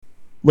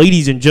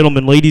Ladies and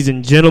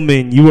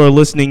gentlemen, you are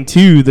listening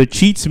to the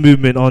Cheats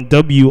Movement on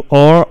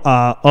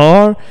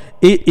WRIR.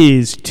 It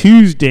is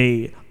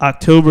Tuesday,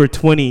 October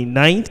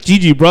 29th.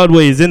 Gigi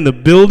Broadway is in the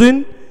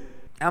building.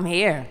 I'm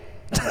here.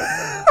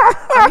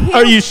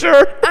 Are you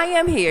sure? I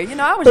am here. You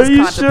know, I was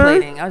just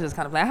contemplating.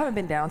 I haven't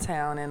been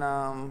downtown in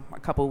a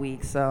couple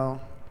weeks,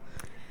 so.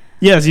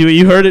 Yes,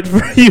 you heard it.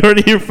 You heard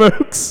it here,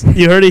 folks.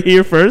 You heard it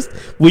here first.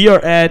 We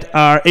are at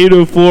our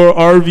 804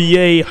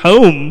 RVA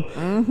home,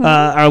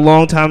 our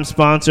longtime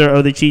sponsor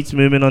of the Cheats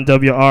Movement on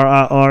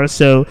WRIR.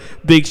 So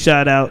big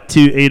shout out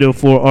to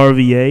 804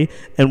 RVA,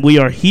 and we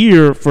are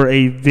here for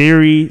a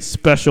very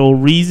special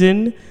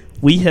reason.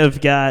 We have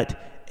got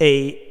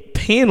a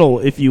panel,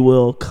 if you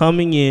will,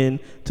 coming in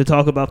to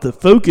talk about the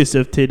focus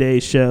of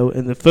today's show,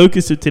 and the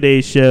focus of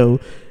today's show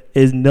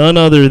is none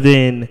other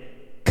than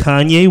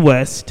Kanye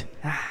West.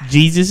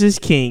 Jesus is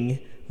King.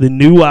 The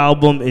new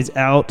album is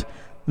out.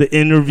 The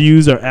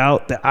interviews are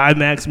out. The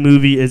IMAX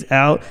movie is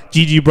out.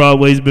 Gigi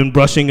Broadway's been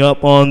brushing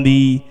up on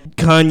the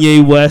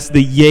Kanye West,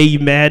 the Ye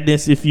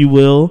madness, if you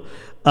will.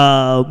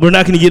 We're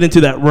not going to get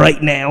into that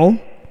right now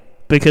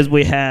because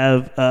we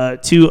have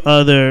two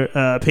other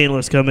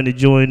panelists coming to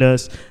join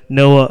us,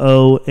 Noah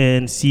O.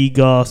 and C.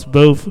 Goss,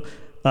 both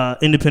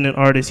independent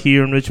artists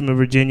here in Richmond,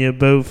 Virginia.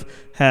 Both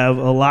have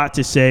a lot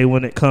to say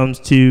when it comes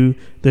to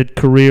the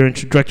career and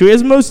trajectory,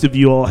 as most of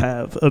you all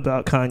have,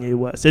 about Kanye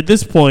West. At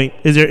this point,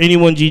 is there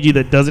anyone, Gigi,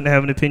 that doesn't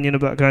have an opinion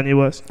about Kanye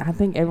West? I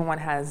think everyone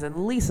has at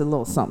least a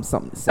little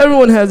something to say.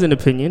 Everyone has an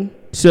opinion.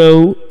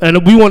 So,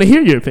 and we want to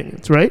hear your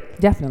opinions, right?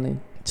 Definitely.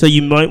 So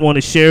you might want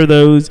to share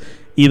those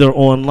either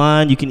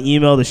online. You can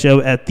email the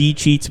show at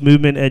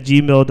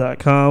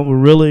thecheatsmovement@gmail.com. We're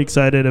really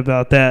excited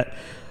about that.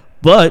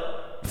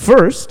 But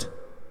first,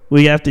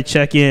 we have to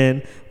check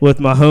in with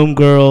my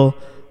homegirl,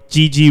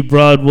 Gigi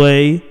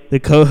Broadway, the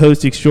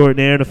co-host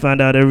extraordinaire, to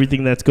find out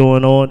everything that's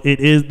going on. It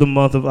is the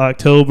month of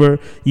October.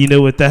 You know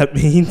what that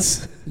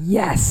means.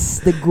 Yes,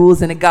 the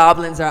ghouls and the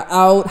goblins are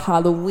out.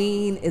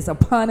 Halloween is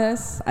upon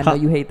us. I know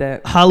you hate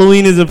that.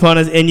 Halloween is upon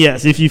us. And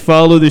yes, if you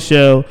follow the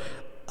show,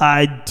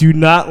 I do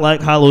not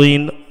like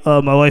Halloween.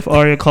 My wife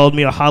Aria called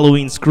me a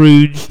Halloween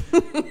Scrooge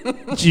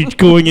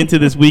going into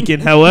this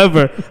weekend.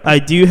 However, I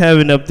do have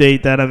an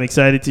update that I'm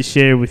excited to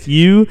share with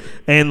you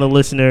and the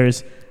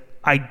listeners.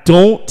 I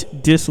don't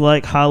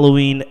dislike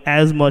Halloween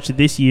as much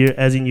this year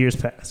as in years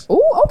past.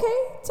 Oh,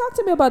 okay. Talk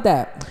to me about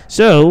that.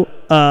 So,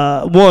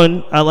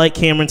 one, I like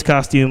Cameron's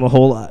costume a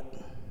whole lot.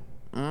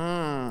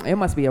 It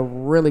must be a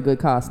really good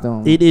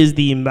costume. It is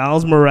the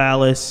Miles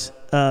Morales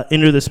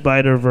Enter the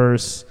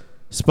Spider-Verse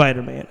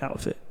Spider-Man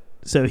outfit.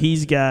 So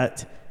he's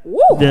got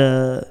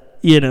the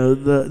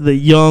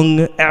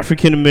young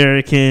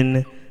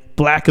African-American,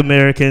 Black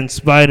American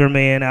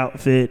Spider-Man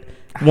outfit.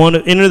 One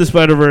of Enter the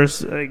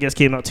Spider-Verse, I guess,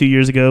 came out 2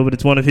 years ago, but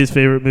it's one of his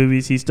favorite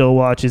movies. He still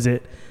watches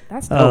it.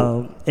 That's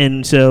dope.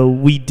 And so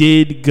we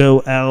did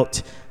go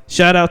out.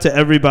 Shout out to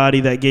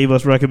everybody that gave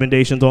us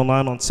recommendations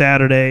online on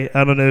Saturday.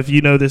 I don't know if you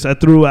know this. I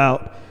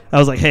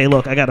was like, hey,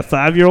 look, I got a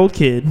 5-year-old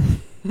kid.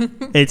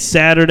 It's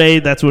Saturday.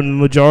 That's when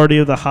the majority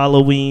of the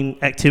Halloween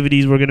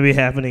activities were going to be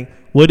happening.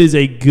 What is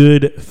a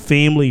good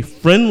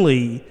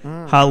family-friendly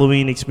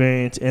Halloween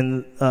experience?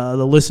 And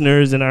the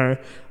listeners and our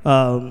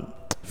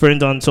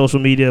friends on social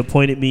media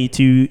pointed me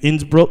to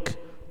Innsbruck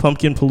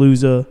Pumpkin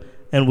Palooza,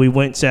 and we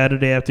went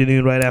Saturday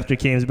afternoon right after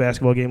Cam's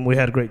basketball game. We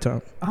had a great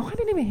time. Oh, I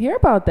didn't even hear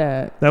about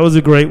that. That was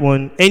a great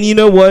one. And you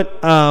know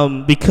what?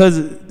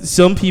 Because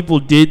some people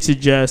did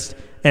suggest,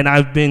 and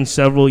I've been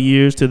several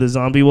years, to the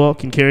Zombie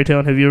Walk in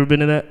Carytown. Have you ever been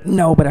to that?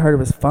 No, but I heard it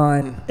was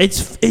fun.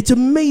 It's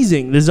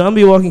amazing. The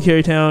Zombie Walk in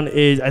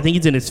Carytown I think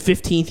it's in its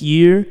 15th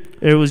year.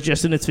 It was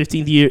just in its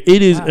 15th year.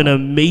 It is an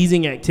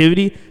amazing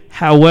activity.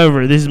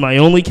 However, this is my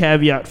only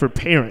caveat for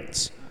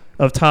parents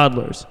of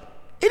toddlers.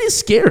 It is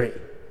scary. Is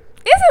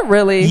it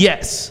really?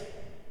 Yes,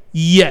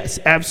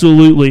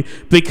 absolutely.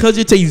 Because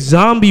it's a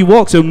zombie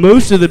walk, so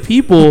most of the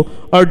people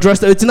are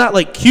dressed up. It's not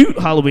like cute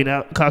Halloween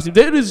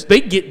costumes.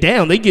 They get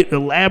down. They get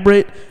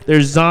elaborate.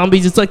 There's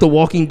zombies. It's like the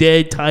Walking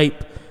Dead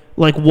type,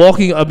 like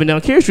walking up and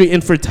down Cary Street.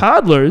 And for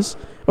toddlers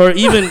or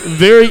even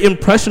very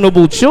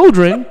impressionable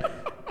children,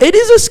 it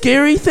is a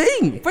scary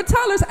thing. For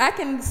toddlers, I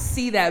can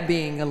see that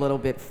being a little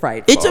bit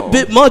frightful. It's a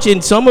bit much,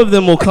 and some of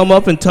them will come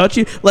up and touch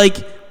you. Like,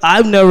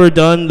 I've never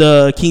done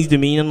the King's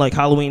Dominion, like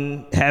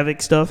Halloween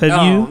Havoc stuff.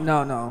 Have you?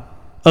 No.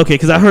 Okay,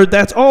 because I heard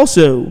that's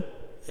also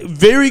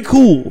very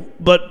cool,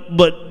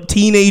 but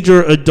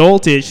teenager,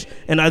 adultish.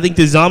 And I think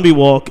the Zombie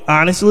Walk,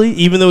 honestly,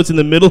 even though it's in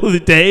the middle of the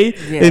day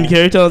in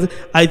Carytown,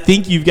 I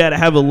think you've got to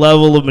have a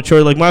level of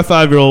maturity. Like, my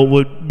 5-year-old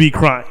would be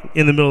crying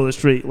in the middle of the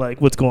street, like,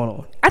 what's going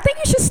on? I think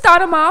you should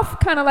start them off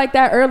kind of like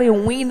that early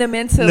and wean them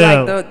into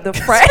like the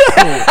fresh.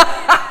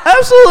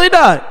 Absolutely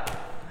not.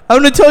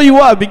 I'm going to tell you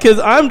why, because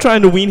I'm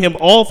trying to wean him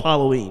off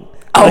Halloween.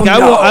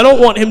 I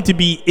don't want him to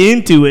be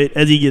into it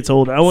as he gets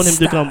older. I want him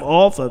to come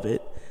off of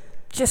it.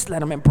 Just let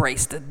them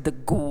embrace the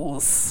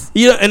ghouls.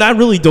 Yeah, and I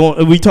really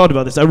don't. We talked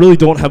about this. I really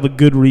don't have a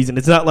good reason.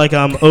 It's not like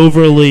I'm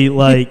overly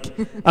like.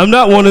 I'm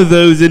not one of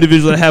those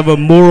individuals that have a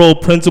moral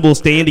principle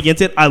stand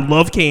against it. I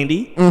love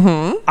candy.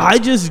 Mm-hmm. I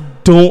just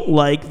don't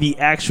like the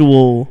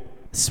actual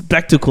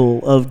spectacle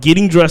of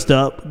getting dressed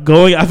up,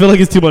 going. I feel like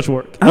it's too much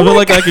work. I feel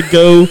like I could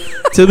go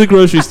to the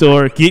grocery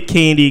store, get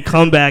candy,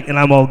 come back, and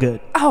I'm all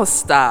good. Oh,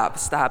 stop.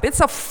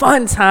 It's a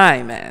fun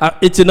time, man.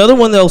 It's another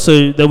one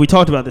also that we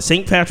talked about. The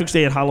St. Patrick's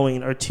Day and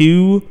Halloween are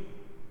two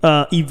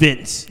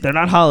events. They're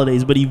not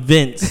holidays, but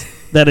events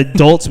that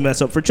adults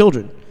mess up for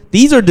children.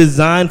 These are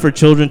designed for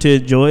children to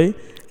enjoy,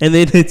 and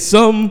then it's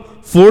some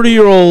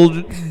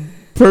 40-year-old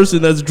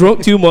person that's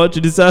drunk too much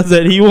and decides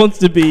that he wants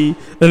to be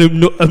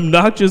an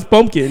obnoxious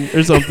pumpkin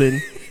or something,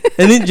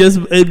 and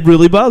it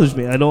really bothers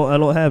me. I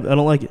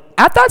don't like it.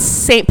 I thought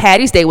St.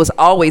 Patty's Day was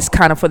always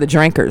kind of for the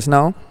drinkers.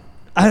 No,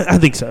 I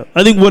think so.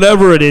 I think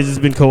whatever it is has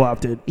been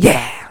co-opted.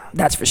 Yeah,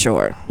 that's for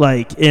sure.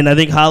 And I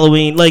think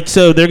Halloween,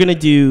 so they're gonna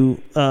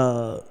do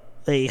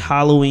a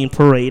Halloween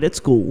parade at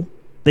school.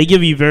 They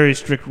give you very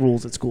strict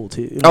rules at school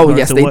too. Oh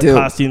yes, they do.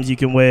 What costumes you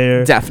can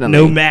wear? Definitely.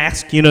 No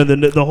mask.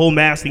 The whole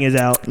masking is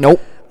out. Nope.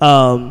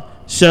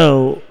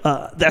 So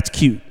that's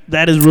cute.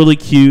 That is really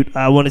cute.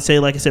 I want to say,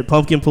 like I said,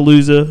 Pumpkin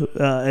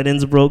Palooza at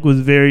Innsbruck was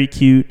very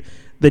cute.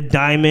 The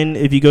Diamond,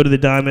 if you go to the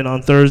Diamond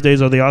on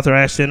Thursdays, or the Arthur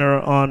Ashe Center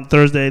on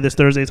Thursday, this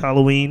Thursday's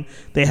Halloween,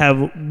 they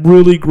have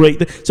really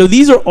great. So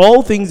these are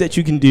all things that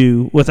you can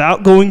do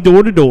without going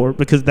door to door,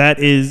 because that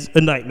is a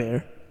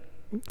nightmare.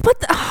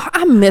 But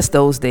I miss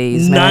those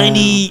days, man.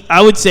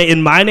 I would say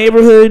in my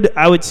neighborhood,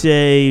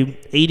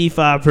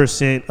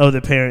 85% of the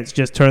parents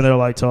just turn their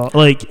lights off.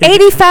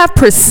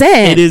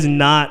 85%. It is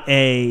not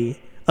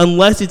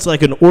unless it's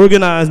like an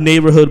organized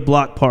neighborhood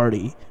block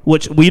party,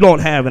 which we don't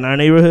have in our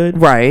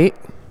neighborhood. Right.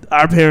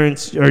 Our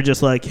parents are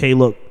just like, hey,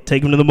 look,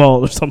 take them to the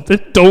mall or something.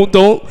 Don't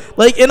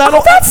and I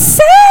don't. That's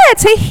sad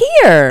to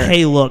hear.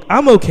 Hey, look,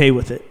 I'm okay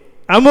with it.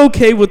 I'm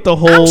okay with the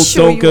whole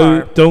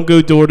don't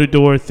go door to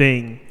door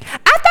thing. I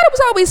thought it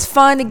was always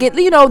fun to get,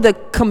 the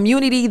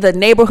community, the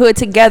neighborhood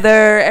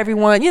together,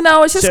 everyone,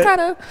 it's just kind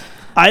of.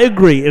 I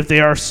agree. If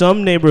there are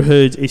some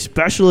neighborhoods,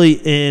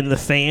 especially in the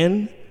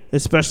Fan,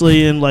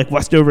 especially in like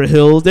Westover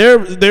Hills,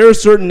 there are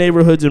certain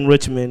neighborhoods in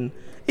Richmond,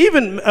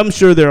 even I'm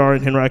sure there are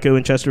in Henrico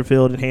and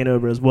Chesterfield and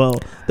Hanover as well,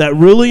 that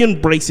really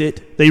embrace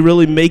it. They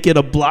really make it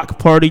a block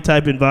party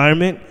type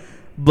environment.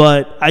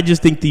 But I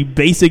just think the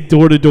basic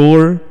door to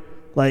door,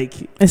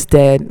 it's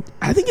dead.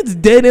 I think it's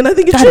dead, and I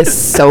think that is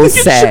so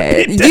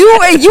sad. You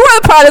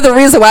are part of the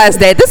reason why it's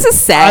dead. This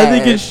is sad. I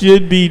think it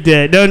should be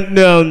dead.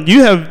 No.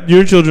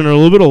 Your children are a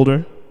little bit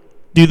older.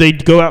 Do they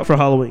go out for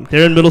Halloween?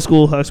 They're in middle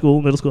school, high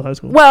school.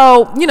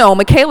 Well,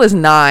 Michaela's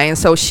 9,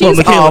 so she's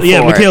all for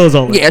it. Michaela's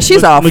older. Yeah,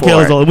 she's all for it.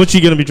 Michaela's older. What's she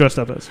gonna be dressed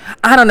up as?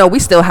 I don't know. We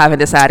still haven't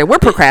decided. We're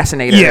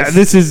procrastinators. Yeah,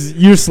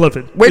 you're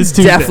slipping. We're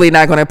definitely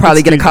not going to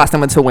probably get a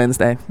costume until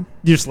Wednesday.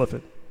 You're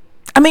slipping.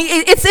 I mean,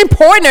 it's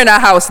important in our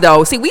house,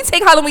 though. See, we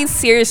take Halloween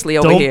seriously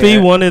over here. Don't be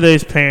one of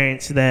those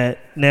parents that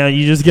now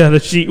you just got a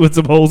sheet with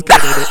some holes cut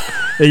in it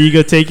and you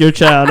go take your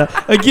child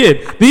out.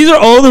 Again, these are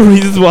all the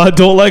reasons why I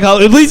don't like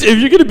Halloween. At least if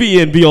you're going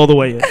to be all the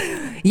way in.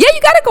 Yeah,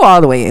 you got to go all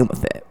the way in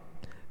with it.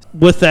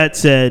 With that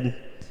said,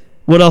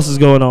 what else is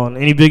going on?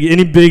 Any big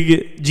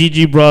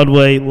GG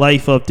Broadway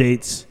life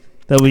updates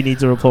that we need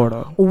to report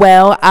on?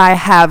 Well, I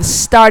have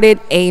started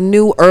a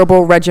new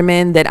herbal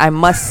regimen that I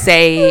must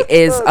say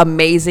is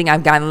amazing.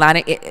 I've gotten a lot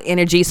of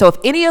energy. So if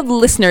any of the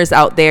listeners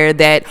out there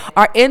that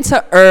are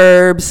into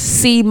herbs,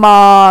 sea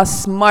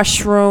moss,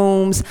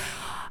 mushrooms,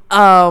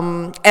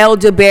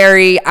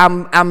 elderberry,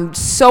 I'm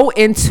so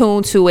in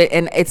tune to it,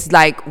 and it's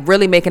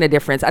really making a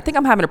difference. I think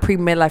I'm having a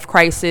pre-midlife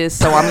crisis,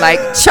 so I'm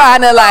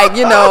trying to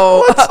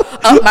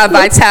up my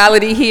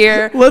vitality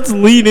here. Let's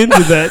lean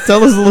into that.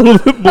 Tell us a little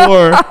bit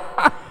more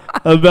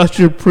about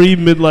your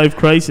pre-midlife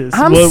crisis.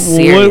 I'm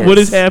serious. What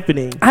is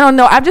happening? I don't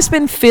know. I've just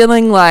been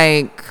feeling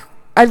I've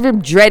been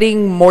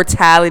dreading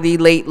mortality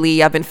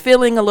lately. I've been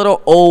feeling a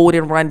little old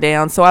and run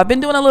down. So I've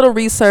been doing a little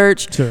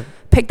research. Sure.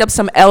 Picked up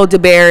some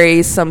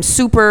elderberries, some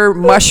super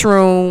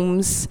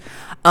mushrooms,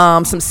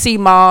 some sea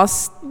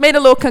moss. Made a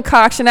little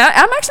concoction.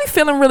 I'm actually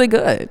feeling really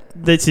good.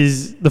 This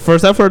is the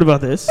first I've heard about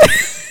this.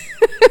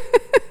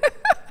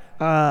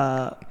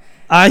 I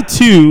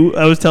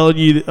was telling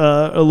you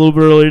a little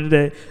bit earlier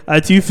today, I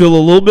too feel a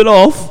little bit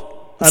off.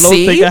 I don't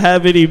think I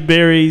have any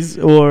berries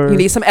or. You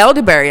need some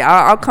elderberry.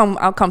 I'll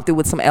come through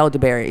with some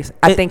elderberries.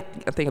 I think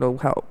it'll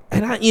help.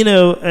 And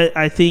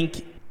I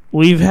think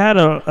we've had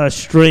a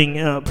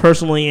string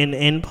personally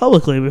and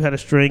publicly. We've had a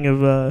string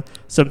of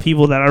some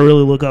people that I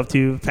really look up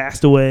to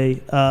passed away.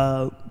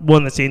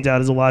 One that stands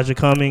out is Elijah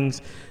Cummings,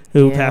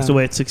 who passed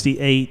away at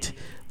 68.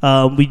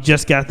 We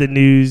just got the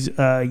news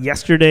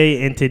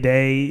yesterday and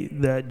today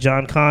that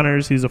John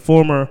Connors, who's a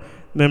former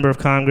member of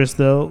Congress,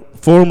 the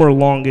former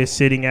longest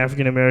sitting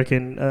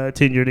African-American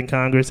tenured in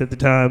Congress at the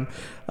time,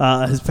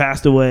 has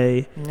passed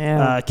away.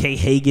 Yeah. Kay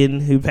Hagan,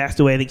 who passed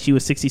away, I think she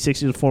was 66,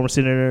 she was a former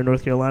senator in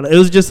North Carolina. It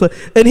was just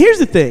and here's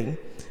the thing,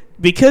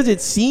 because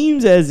it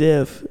seems as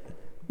if,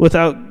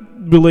 without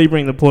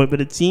belaboring the point,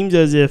 but it seems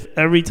as if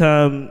every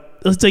time,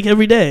 it's like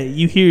every day,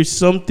 you hear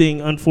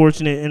something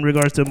unfortunate in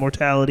regards to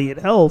mortality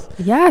and health.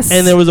 Yes.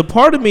 And there was a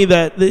part of me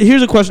that,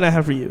 here's a question I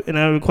have for you, and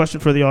I have a question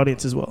for the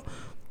audience as well.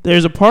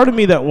 There's a part of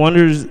me that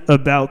wonders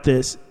about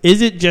this.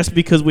 Is it just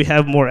because we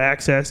have more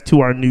access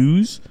to our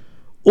news?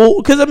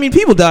 Well, because, I mean,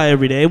 people die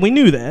every day, and we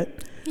knew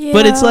that. Yeah.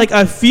 But it's like,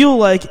 I feel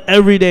like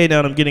every day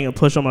now I'm getting a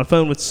push on my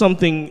phone with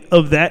something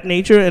of that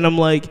nature, and I'm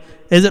like,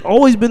 has it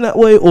always been that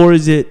way, or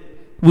is it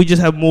we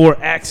just have more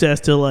access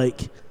to,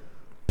 like,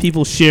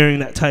 people sharing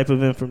that type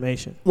of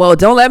information? Well,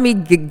 don't let me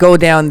go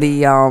down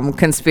the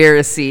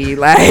conspiracy,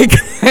 like,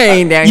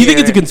 down You think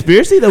it's a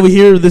conspiracy that we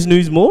hear this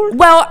news more?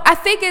 Well, I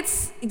think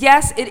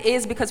yes, it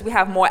is because we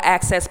have more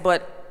access,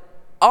 but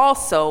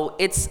also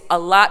it's a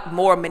lot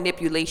more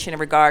manipulation in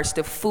regards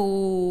to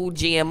food,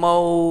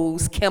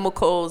 GMOs,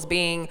 chemicals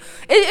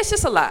it's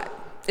just a lot.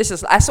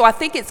 So I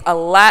think it's a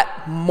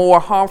lot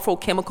more harmful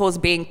chemicals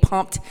being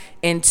pumped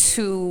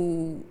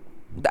into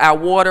our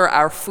water,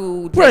 our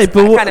food. Right,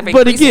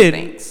 but again,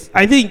 things.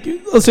 I think,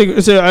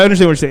 so I understand what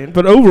you're saying,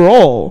 but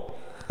overall,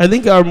 I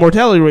think our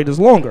mortality rate is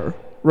longer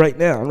right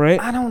now, right?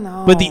 I don't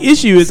know. But the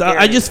issue is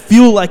I just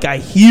feel like I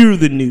hear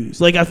the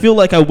news. Like, I feel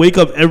like I wake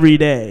up every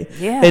day.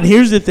 Yeah. And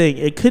here's the thing.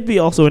 It could be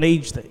also an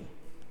age thing.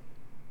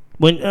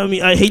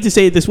 I hate to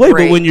say it this way,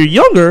 but when you're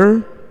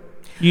younger,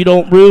 you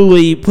don't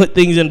really put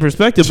things in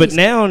perspective. But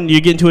now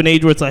you're getting to an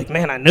age where it's like,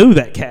 man, I know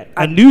that cat.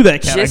 I knew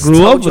that cat. I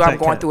grew up with that cat. I'm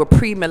going through a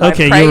pre-midlife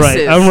crisis. You're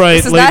right. I'm right.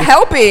 This is not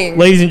helping.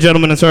 Ladies and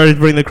gentlemen, I'm sorry to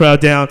bring the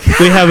crowd down.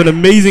 We have an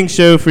amazing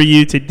show for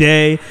you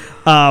today.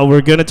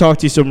 We're going to talk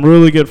to some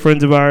really good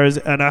friends of ours.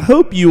 And I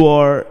hope you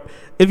are,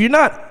 if you're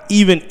not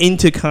even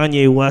into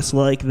Kanye West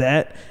like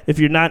that, if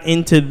you're not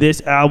into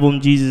this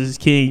album, Jesus is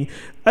King,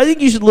 I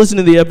think you should listen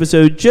to the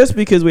episode just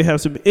because we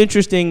have some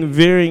interesting,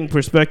 varying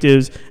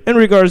perspectives in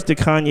regards to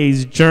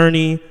Kanye's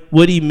journey,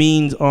 what he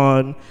means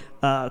on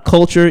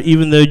culture,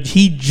 even though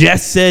he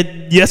just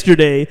said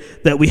yesterday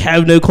that we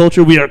have no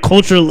culture, we are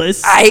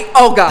cultureless.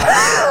 Oh God,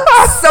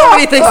 so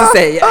many things to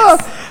say,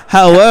 yes.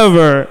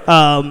 However,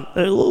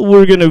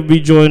 we're going to be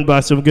joined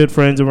by some good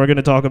friends, and we're going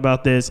to talk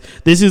about this.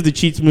 This is the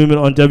Cheats Movement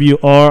on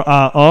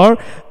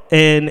WRIR,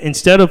 and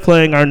instead of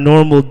playing our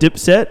normal dip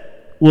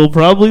set, we'll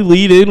probably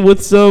lead in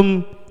with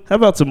some. How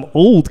about some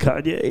old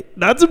Kanye?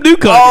 Not some new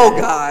Kanye. Oh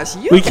gosh,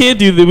 we can't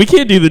do the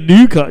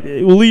new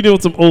Kanye. We'll lead in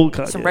with some old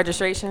Kanye. Some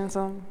registration,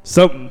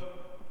 something.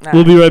 Nah.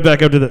 We'll be right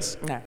back after this.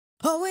 Nah.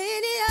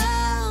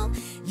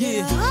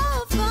 Yeah.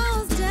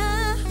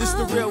 This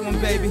the real one,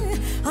 baby.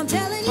 I'm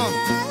telling you.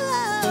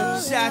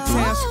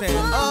 Chi-town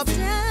stand up.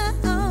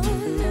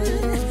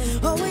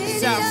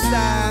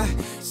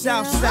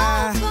 South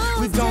side,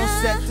 we gon'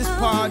 set this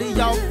party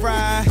off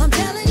right.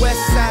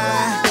 West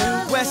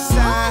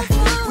side,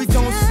 we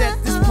gon'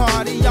 set this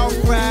party off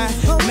right.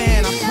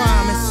 Man, I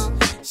promise.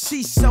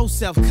 She's so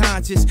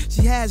self-conscious.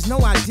 She has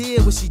no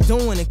idea what she's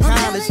doing in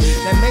college.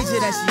 That major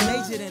that she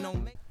majored in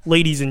on.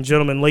 Ladies and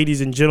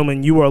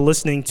gentlemen, you are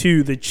listening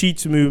to the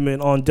Cheats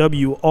Movement on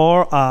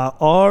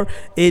WRIR.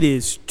 It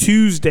is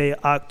Tuesday,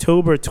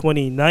 October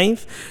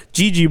 29th.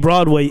 Gigi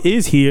Broadway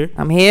is here.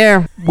 I'm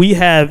here. We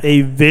have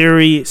a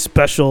very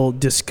special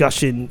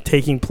discussion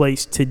taking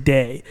place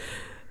today.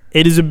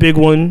 It is a big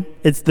one.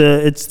 It's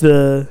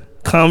the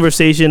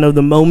conversation of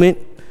the moment.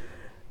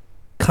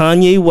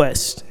 Kanye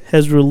West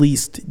has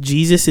released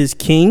Jesus is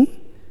King.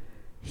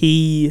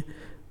 He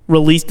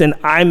released an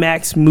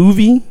IMAX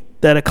movie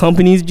that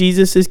accompanies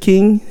Jesus is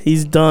King.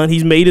 He's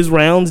made his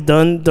rounds,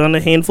 done a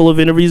handful of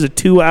interviews, a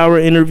 2-hour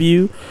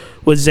interview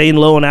with Zane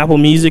Lowe on Apple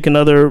Music,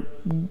 another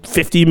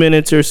 50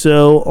 minutes or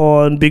so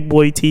on Big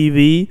Boy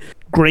TV.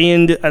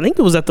 I think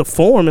it was at the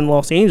Forum in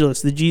Los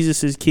Angeles, the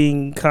Jesus is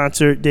King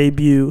concert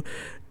debut.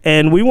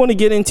 And we want to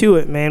get into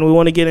it, man. We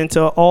want to get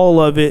into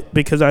all of it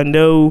because I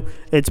know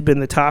it's been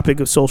the topic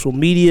of social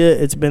media.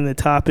 It's been the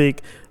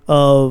topic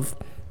of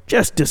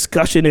just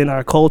discussion in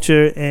our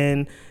culture,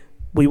 and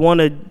we want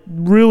to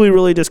really,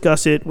 really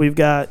discuss it. We've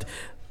got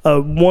a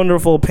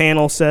wonderful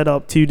panel set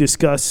up to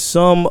discuss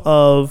some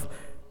of,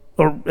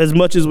 or as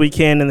much as we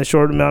can in the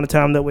short amount of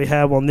time that we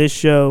have on this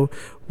show.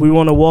 We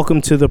want to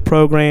welcome to the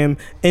program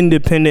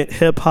independent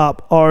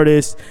hip-hop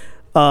artist,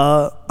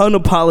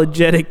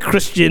 unapologetic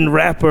Christian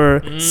rapper,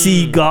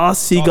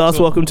 Goss. Goss,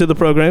 welcome to the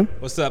program.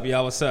 What's up,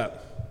 y'all? What's up?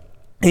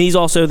 And he's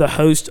also the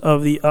host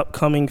of the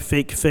upcoming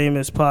Fake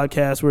Famous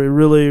podcast. We're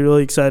really,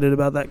 really excited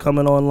about that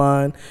coming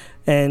online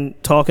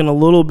and talking a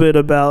little bit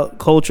about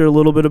culture, a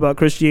little bit about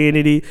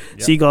Christianity.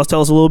 Yep. Goss,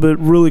 tell us a little bit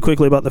really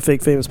quickly about the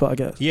Fake Famous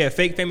podcast. Yeah,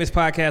 Fake Famous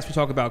podcast. We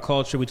talk about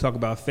culture. We talk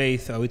about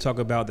faith. We talk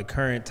about the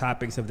current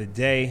topics of the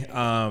day.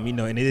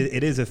 And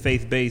it is a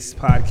faith-based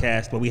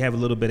podcast, but we have a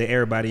little bit of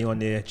everybody on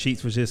there.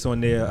 Cheats was just on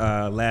there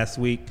last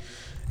week,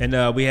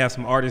 and we have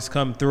some artists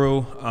come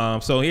through.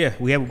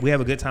 We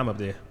have a good time up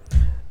there.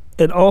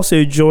 And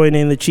also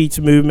joining the Cheats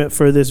movement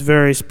for this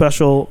very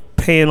special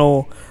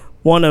panel,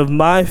 one of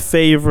my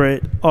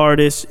favorite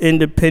artists,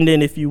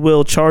 independent, if you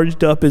will,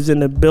 Charged Up is in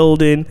the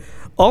building.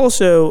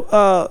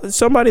 Also,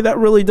 somebody that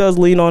really does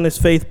lean on his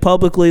faith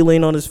publicly,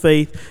 lean on his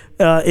faith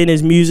in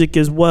his music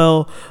as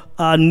well.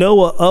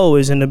 Noah O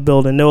is in the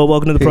building. Noah,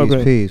 welcome to the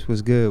program. Peace.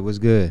 What's good? What's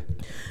good?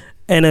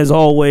 And as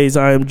always,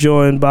 I am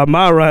joined by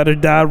my ride or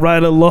die,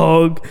 ride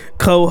along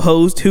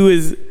co-host, who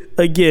is,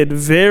 again,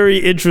 very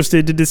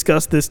interested to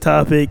discuss this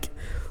topic.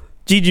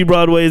 Gigi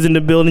Broadway is in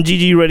the building.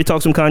 Gigi, you ready to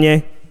talk some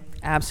Kanye?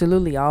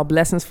 Absolutely. All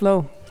blessings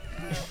flow.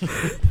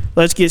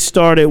 Let's get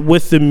started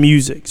with the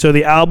music. So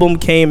the album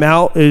came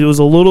out. It was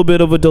a little bit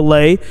of a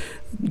delay.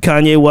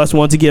 Kanye West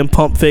once again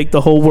pump faked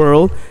the whole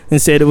world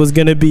and said it was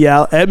going to be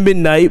out at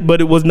midnight, but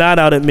it was not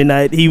out at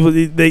midnight.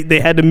 They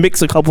had to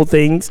mix a couple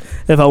things,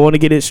 if I want to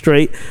get it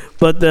straight.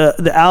 But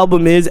the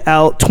album is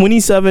out,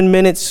 27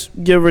 minutes,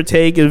 give or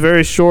take. A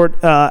very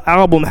short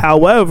album.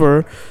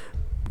 However,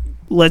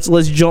 let's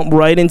jump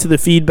right into the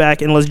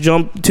feedback, and let's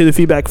jump to the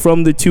feedback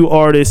from the two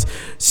artists,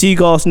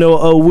 Goss, Noah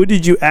O. What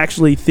did you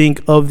actually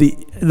think of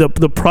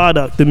the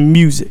product, the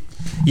music?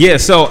 Yeah,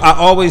 so I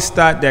always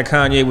thought that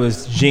Kanye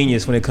was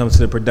genius when it comes to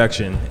the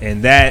production,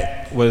 and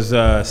that was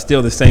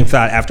still the same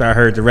thought after I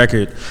heard the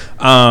record.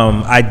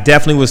 I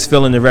definitely was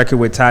feeling the record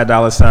with Ty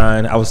Dolla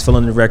 $ign. I was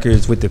feeling the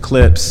records with the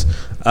clips.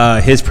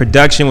 His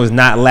production was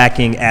not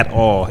lacking at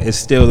all. It's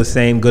still the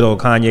same good old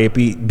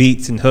Kanye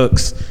beats and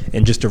hooks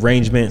and just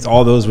arrangements.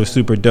 All those were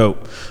super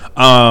dope.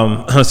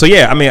 So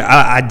yeah, I mean,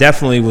 I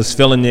definitely was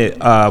feeling it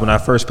when I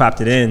first popped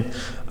it in.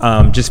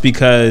 Just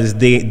because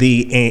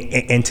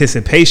the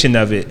anticipation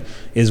of it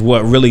is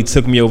what really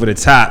took me over the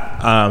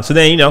top. So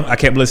then, I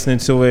kept listening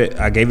to it.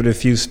 I gave it a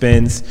few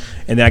spins,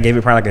 and then I gave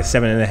it probably like a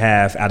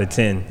 7.5 out of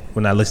 10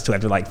 when I listened to it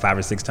after like 5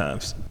 or 6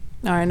 times.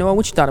 All right, Noah,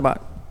 what you thought about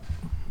it?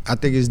 I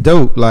think it's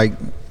dope. Like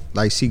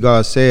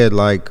Seagull said,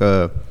 even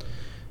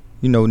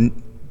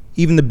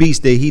the beats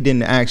that he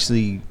didn't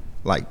actually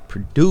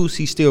produce,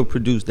 he still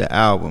produced the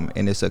album,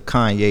 and it's a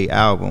Kanye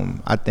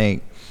album. I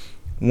think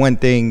one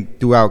thing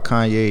throughout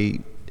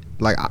Kanye,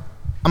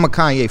 I'm a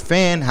Kanye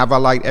fan. Have I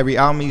liked every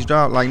album he's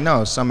dropped?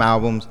 No, some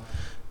albums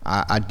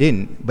I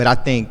didn't. But I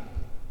think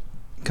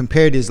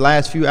compared to his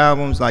last few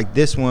albums, like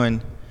this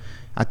one,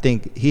 I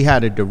think he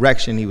had a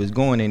direction he was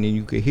going in, and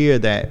you could hear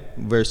that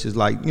versus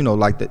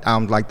the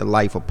albums like The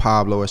Life of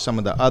Pablo or some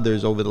of the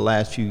others over the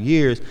last few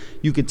years.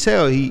 You could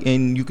tell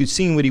you could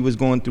see what he was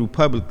going through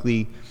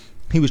publicly.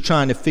 He was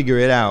trying to figure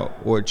it out,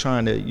 or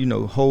trying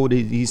to, hold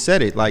it. He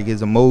said it, like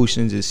his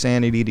emotions, his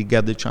sanity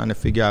together, trying to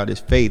figure out his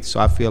faith. So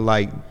I feel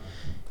like,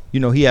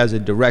 he has a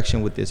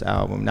direction with this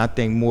album. And I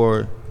think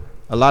a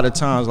lot of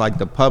times,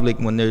 the public,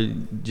 when they're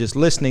just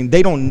listening,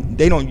 you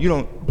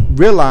don't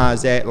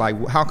realize that,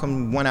 how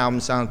come one album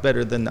sounds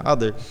better than the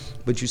other?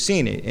 But you've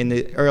seen it in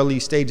the early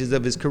stages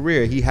of his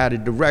career. He had a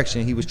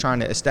direction. He was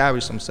trying to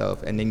establish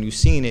himself, and then you've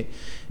seen it.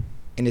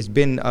 And it's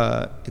been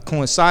it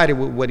coincided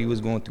with what he was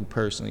going through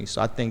personally.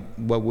 So I think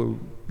what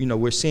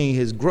we're seeing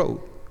his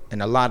growth.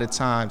 And a lot of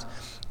times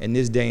in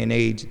this day and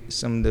age,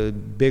 some of the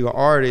bigger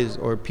artists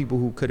or people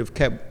who could have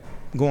kept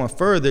going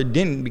further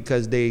didn't,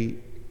 because they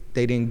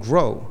didn't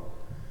grow.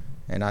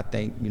 And I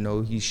think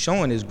he's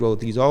showing his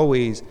growth. He's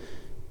always,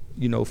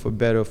 for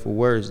better or for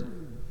worse,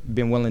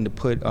 been willing to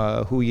put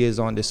who he is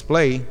on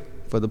display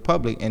for the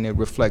public, and it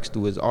reflects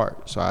through his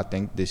art. So I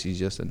think this is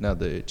just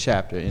another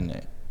chapter in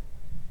that.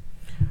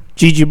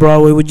 Gigi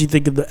Broadway, what did you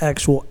think of the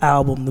actual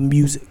album, the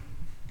music?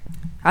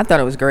 I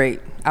thought it was great.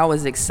 I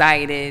was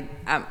excited.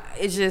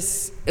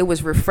 It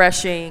was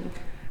refreshing.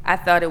 I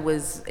thought it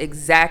was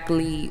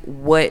exactly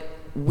what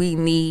we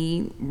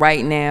need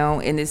right now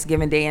in this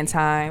given day and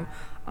time.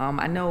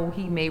 I know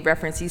he made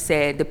reference, he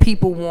said the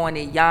people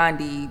wanted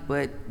Yandi,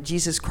 but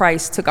Jesus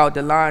Christ took out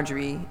the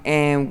laundry,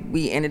 and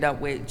we ended up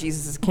with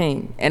Jesus is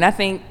King. And I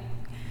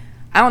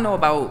don't know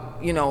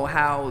about,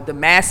 how the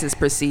masses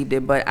perceived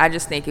it, but I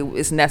just think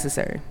it's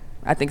necessary.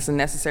 I think it's a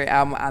necessary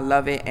album. I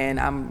love it, and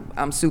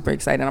I'm super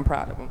excited. I'm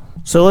proud of him.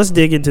 So let's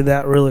dig into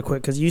that really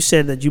quick, because you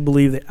said that you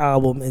believe the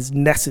album is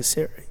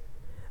necessary.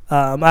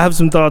 I have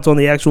some thoughts on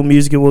the actual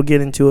music, and we'll get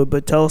into it,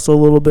 but tell us a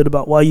little bit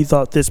about why you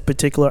thought this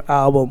particular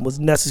album was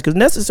necessary, because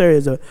necessary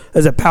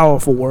is a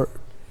powerful word.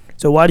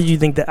 So why did you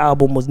think the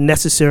album was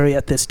necessary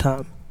at this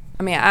time?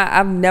 I mean,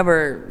 I've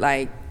never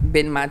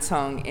bitten my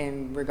tongue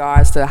in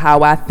regards to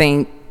how I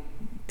think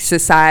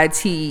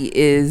society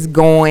is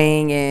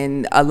going,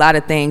 and a lot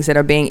of things that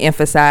are being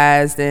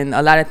emphasized, and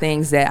a lot of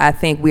things that I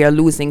think we are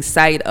losing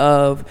sight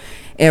of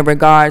in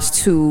regards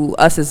to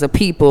us as a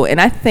people.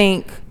 And I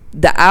think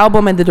the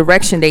album and the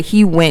direction that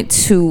he went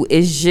to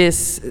is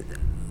just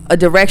a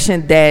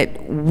direction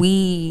that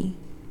we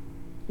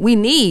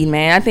need,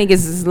 man. I think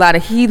it's a lot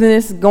of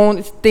heathenist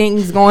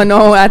things going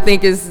on. I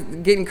think it's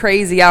getting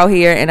crazy out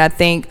here, and I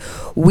think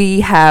we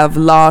have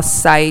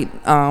lost sight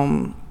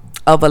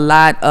of a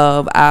lot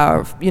of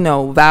our,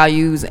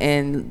 values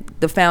and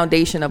the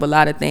foundation of a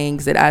lot of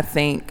things that I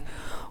think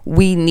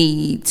we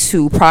need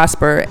to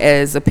prosper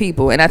as a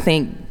people. And I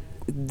think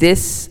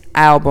this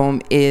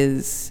album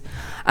is,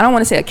 I don't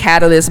want to say a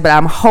catalyst, but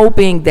I'm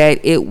hoping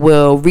that it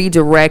will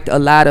redirect a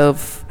lot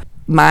of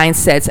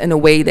mindsets in the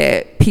way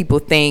that people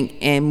think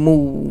and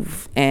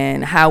move,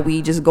 and how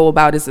we just go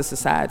about as a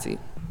society.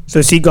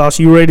 So, Goss,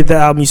 you rated the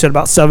album, you said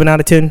about 7 out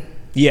of 10?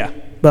 Yeah.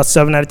 About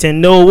 7 out of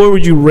 10. Noah, where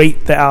would you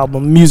rate the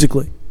album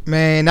musically?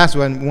 Man, that's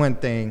one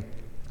thing.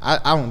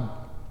 I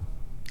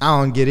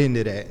don't get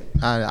into that.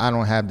 I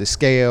don't have the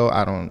scale.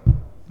 I don't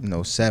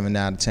 7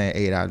 out of 10,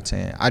 8 out of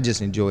 10. I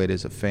just enjoy it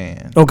as a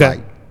fan. Okay.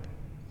 Like,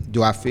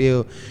 do I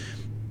feel?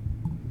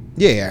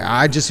 Yeah,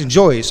 I just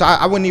enjoy it. So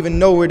I wouldn't even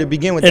know where to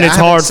begin with. And that. it's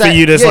hard for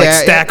you to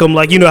stack them.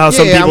 Like, you know how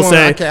some people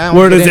say,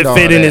 where does it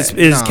fit in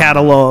his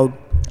catalog?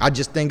 I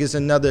just think it's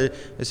another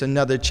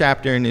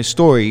chapter in his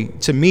story.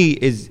 To me,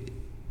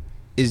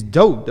 is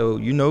dope though,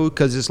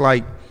 because it's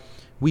like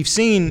we've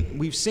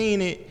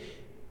seen it,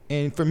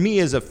 and for me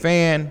as a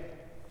fan,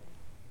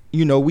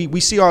 we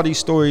see all these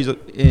stories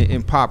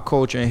in pop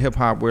culture and hip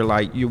hop where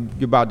like you're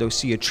about to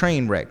see a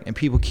train wreck and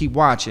people keep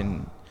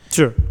watching.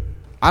 Sure.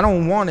 I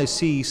don't want to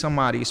see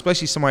somebody,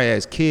 especially somebody that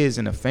has kids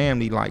and a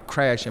family, like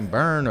crash and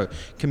burn or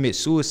commit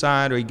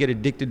suicide or you get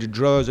addicted to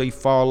drugs or you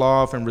fall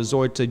off and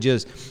resort to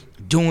just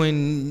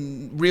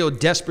doing real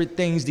desperate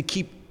things to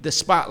keep the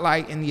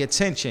spotlight and the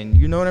attention.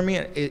 You know what I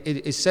mean?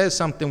 It says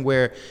something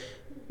where,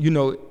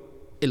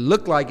 it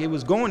looked like it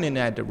was going in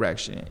that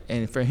direction.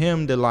 And for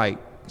him to like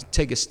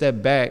take a step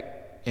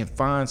back and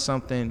find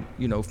something,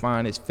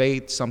 find his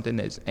faith, something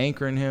that's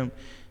anchoring him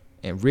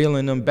and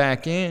reeling them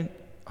back in.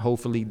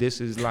 Hopefully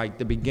this is like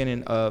the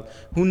beginning of,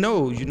 who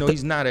knows,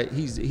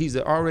 he's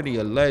already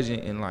a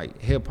legend in like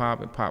hip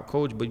hop and pop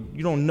culture, but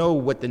you don't know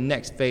what the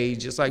next phase,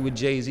 just like with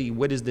Jay-Z,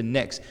 what is the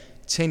next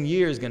 10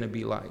 years going to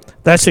be like?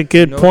 That's a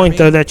good point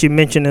though that you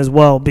mentioned as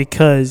well,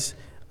 because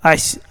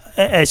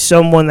as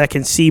someone that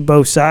can see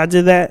both sides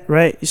of that,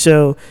 right?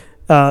 So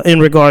in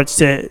regards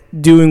to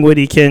doing what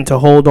he can to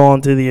hold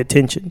on to the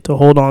attention, to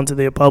hold on to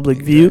the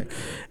public view.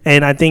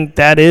 And I think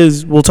that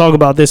is, we'll talk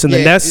about this in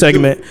the next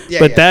segment,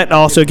 but that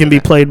also can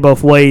be played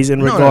both ways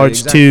in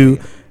regards to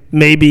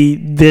maybe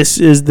this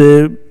is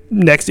the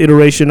next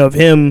iteration of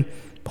him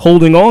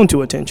holding on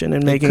to attention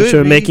and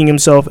making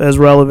himself as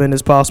relevant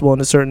as possible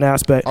in a certain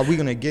aspect. Are we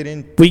going to get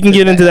in? We can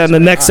get into that in the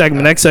next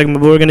segment. Next segment,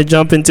 but we're going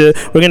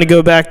to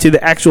go back to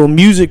the actual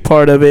music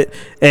part of it.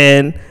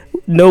 And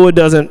Noah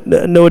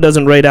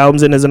doesn't rate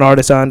albums, and as an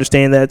artist, I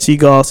understand that.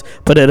 Goss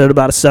put it at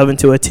about a 7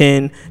 to a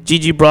 10.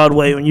 Gigi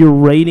Broadway, when you're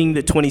rating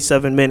the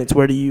 27 minutes,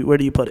 where do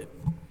you put it?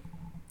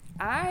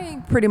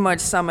 I pretty much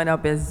sum it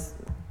up as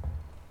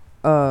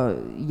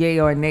yay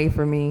or nay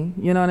for me.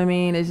 You know what I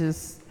mean? It's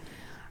just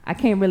I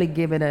can't really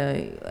give it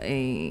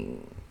a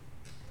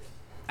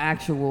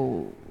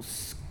actual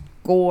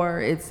score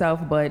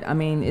itself, but I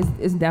mean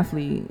it's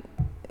definitely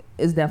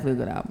a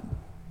good album.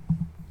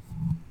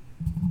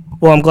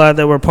 Well, I'm glad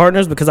that we're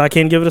partners because I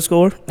can't give it a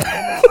score.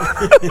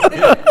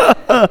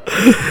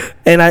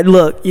 And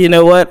you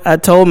know what? I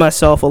told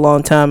myself a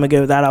long time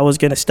ago that I was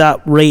going to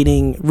stop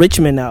rating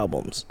Richmond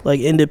albums, like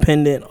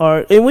independent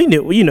art. And we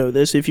know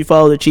this. If you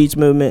follow the Cheats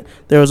movement,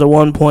 there was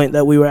one point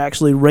that we were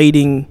actually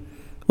rating,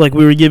 like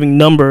we were giving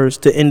numbers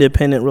to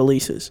independent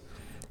releases.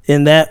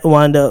 And that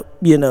wound up,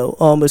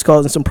 almost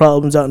causing some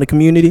problems out in the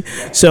community.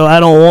 So I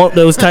don't want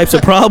those types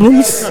of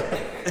problems.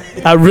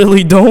 I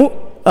really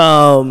don't.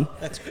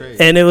 That's crazy.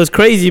 And it was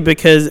crazy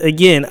because,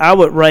 again, I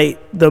would write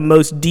the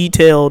most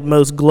detailed,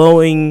 most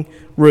glowing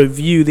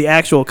review. The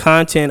actual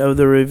content of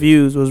the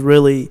reviews was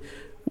really,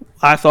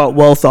 I thought,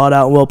 well thought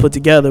out and well put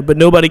together. But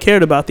nobody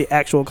cared about the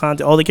actual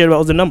content. All they cared about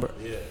was the number.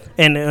 Yeah.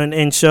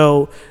 And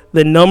so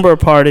the number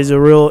part is a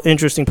real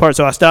interesting part.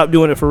 So I stopped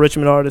doing it for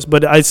Richmond artists,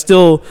 but I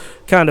still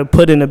kind of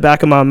put in the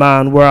back of my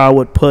mind where I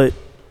would put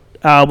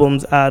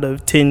albums out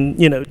of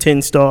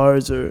 10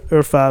 stars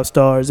or 5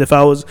 stars if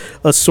I was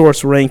a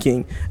source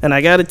ranking. And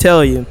I got to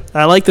tell you,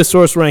 I like the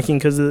source ranking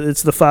because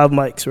it's the 5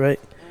 mics, right?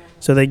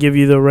 So they give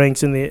you the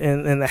ranks and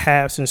the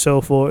halves and so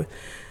forth.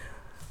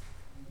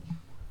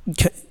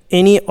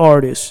 Any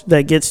artist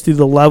that gets to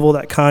the level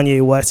that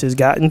Kanye West has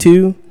gotten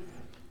to,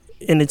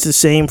 and it's the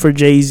same for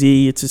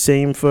Jay-Z, it's the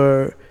same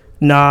for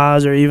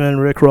Nas or even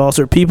Rick Ross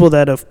or people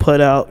that have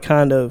put out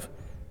kind of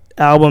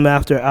album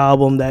after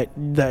album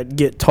that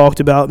get talked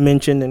about,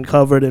 mentioned, and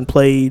covered and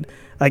played.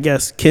 I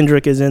guess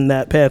Kendrick is in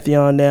that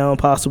pantheon now,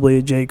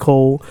 possibly J.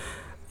 Cole.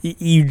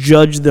 You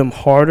judge them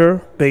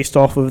harder based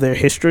off of their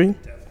history.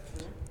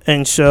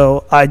 And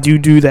so I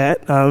do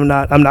that. I'm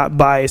not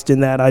biased in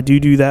that. I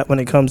do that when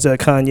it comes to a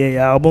Kanye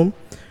album.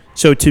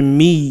 So to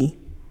me,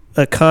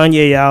 a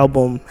Kanye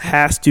album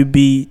has to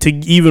be, to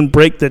even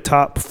break the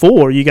top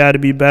 4, you got to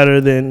be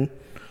better than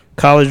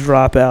College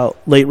Dropout,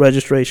 Late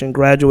Registration,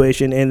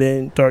 Graduation, and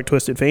then Dark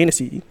Twisted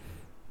Fantasy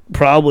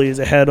probably is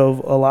ahead of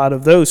a lot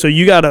of those. So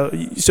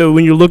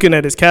when you're looking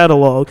at his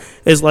catalog,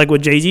 it's like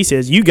what Jay-Z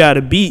says, you got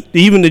to beat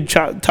even the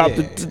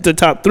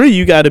top 3,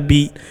 you got to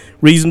beat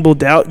Reasonable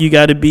Doubt, you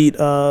got to beat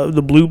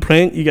The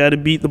Blueprint, you got to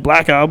beat the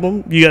Black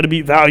Album, you got to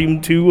beat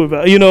Volume 2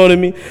 of, you know what I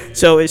mean?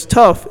 So it's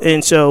tough.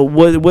 And so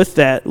with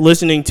that,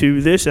 listening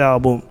to this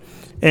album,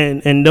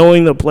 and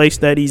knowing the place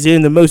that he's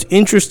in, the most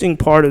interesting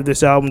part of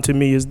this album to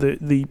me is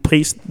the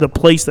place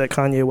that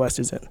Kanye West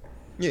is in.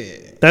 Yeah.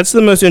 That's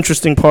the most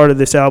interesting part of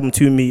this album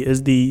to me,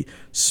 is the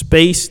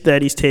space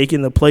that he's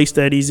taken, the place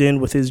that he's in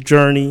with his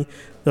journey.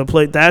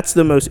 That's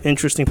the most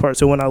interesting part.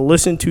 So when I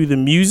listen to the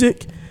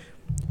music,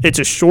 it's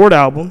a short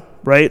album,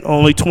 right?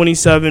 Only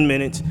 27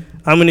 minutes.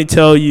 I'm going to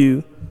tell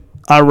you,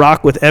 I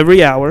rock with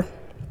Every Hour.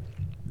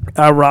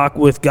 I rock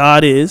with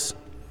God Is.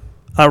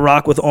 I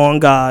rock with On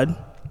God.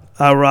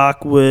 I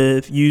rock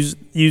with Use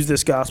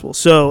This Gospel.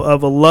 So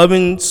of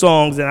 11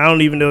 songs, and I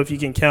don't even know if you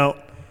can count.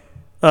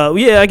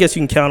 I guess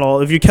you can count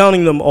all. If you're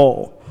counting them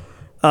all,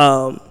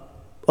 a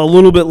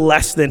little bit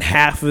less than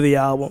half of the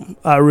album,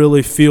 I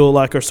really feel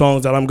like are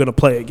songs that I'm going to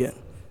play again.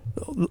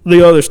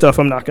 The other stuff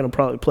I'm not going to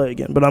probably play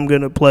again, but I'm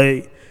going to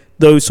play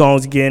those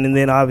songs again. And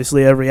then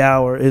obviously Every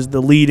Hour is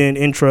the lead-in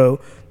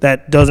intro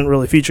that doesn't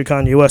really feature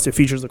Kanye West. It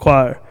features the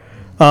choir.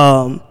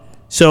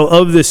 So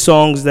of the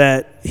songs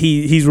that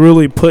he's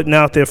really putting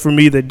out there for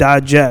me to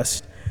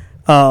digest,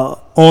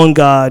 On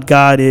God,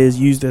 God Is,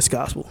 Use This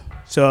Gospel.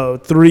 So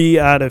 3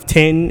 out of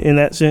 10 in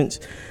that sense.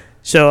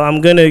 So I'm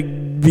going to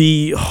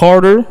be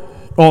harder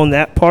on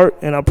that part,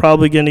 and I'm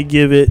probably going to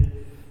give it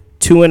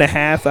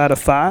 2.5 out of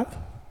 5.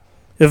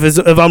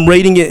 If I'm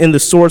rating it in the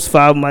Source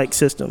 5 mic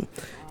system.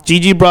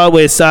 Gigi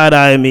Broadway is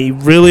side-eyeing me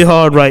really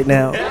hard right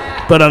now.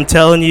 But I'm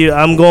telling you,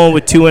 I'm going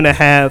with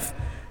 2.5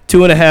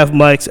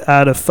 mics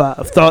out of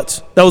 5.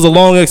 Thoughts? That was a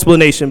long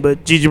explanation,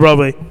 but Gigi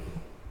Broadway.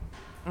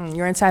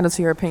 You're entitled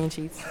to your opinion,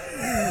 Chief.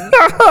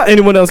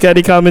 Anyone else got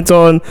any comments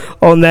on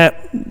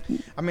that?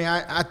 I mean,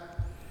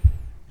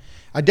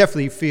 I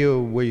definitely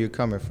feel where you're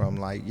coming from.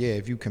 Like, yeah,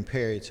 if you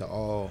compare it to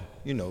all,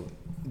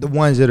 the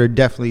ones that are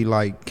definitely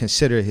like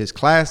considered his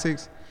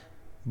classics,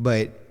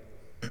 but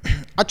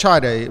I try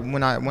to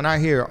when I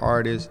hear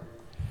artists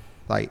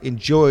like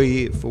enjoy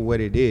it for what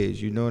it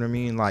is. You know what I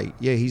mean? Like,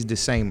 yeah, he's the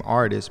same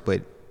artist,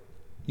 but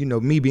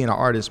me being an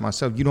artist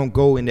myself, you don't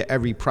go into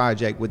every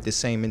project with the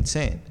same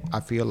intent. I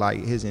feel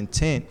like his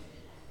intent,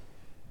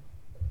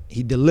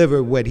 he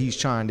delivered what he's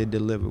trying to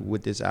deliver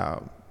with this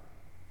album.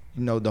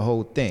 The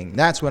whole thing.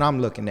 That's what I'm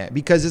looking at.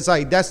 Because it's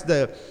like,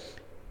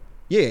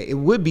 it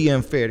would be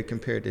unfair to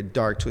compare it to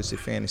Dark Twisted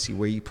Fantasy,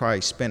 where you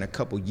probably spent a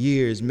couple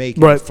years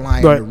making it,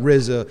 flying to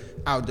RZA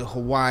out to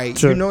Hawaii.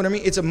 Sure. You know what I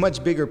mean? It's a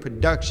much bigger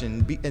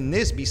production. And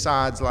this,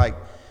 besides like,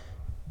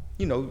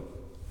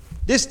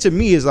 this to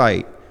me is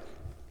like,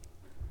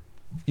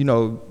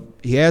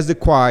 he has the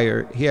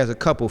choir, he has a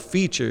couple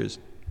features,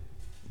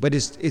 but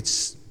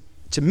it's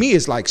to me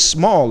it's like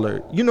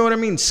smaller. You know what I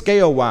mean?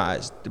 Scale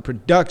wise, the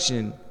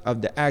production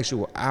of the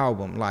actual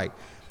album. Like,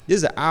 this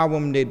is an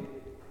album that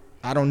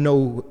I don't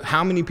know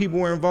how many people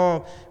were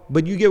involved,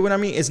 but you get what I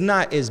mean? It's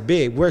not as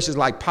big. Versus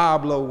like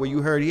Pablo, where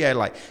you heard he had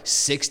like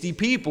 60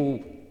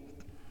 people.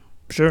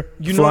 Sure.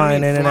 You know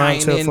flying what I mean? in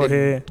Flying and out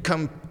to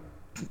come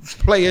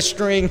play a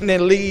string and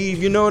then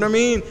leave. You know what I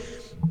mean?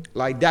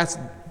 Like, that's,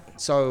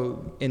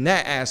 so in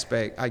that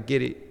aspect, I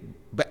get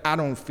it, but I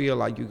don't feel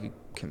like you could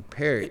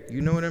compare it.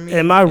 You know what I mean?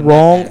 Am I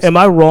wrong? Am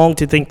I wrong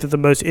to think that the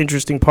most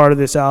interesting part of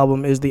this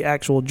album is the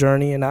actual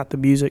journey and not the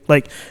music?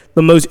 Like,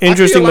 the most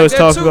interesting, most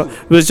talked about.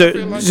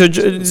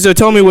 So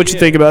tell me what you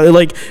think about it.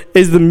 Like,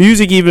 is the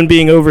music even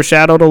being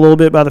overshadowed a little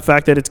bit by the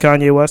fact that it's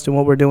Kanye West and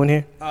what we're doing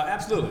here?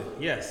 Absolutely,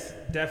 yes.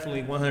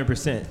 Definitely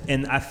 100%.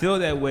 And I feel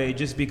that way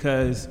just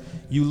because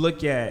you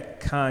look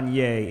at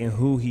Kanye and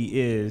who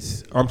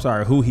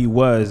he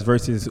was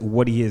versus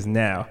what he is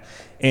now.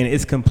 And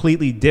it's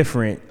completely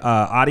different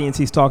audience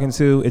he's talking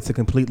to. It's a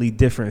completely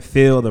different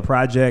feel, the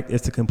project.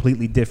 It's a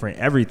completely different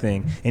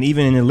everything. And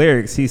even in the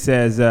lyrics, he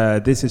says,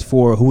 this is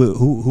for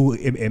who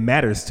it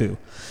matters to.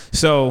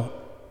 So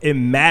it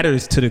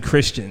matters to the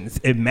Christians.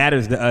 It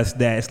matters to us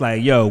that it's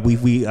like, yo,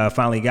 we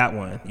finally got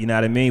one. You know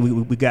what I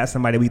mean? We got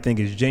somebody we think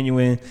is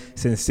genuine,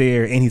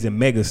 sincere, and he's a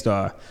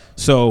megastar.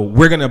 So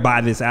we're going to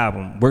buy this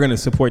album. We're going to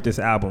support this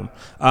album.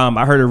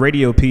 I heard a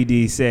radio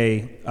PD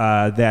say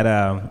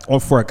that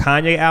for a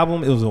Kanye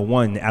album, it was a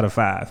 1 out of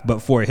 5.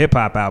 But for a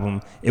hip-hop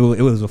album, it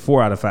was a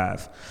 4 out of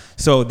 5.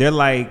 So they're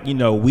like,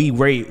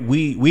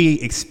 we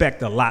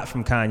expect a lot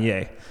from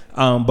Kanye.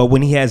 But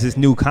when he has this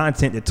new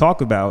content to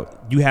talk about,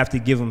 you have to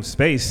give him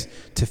space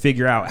to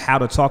figure out how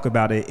to talk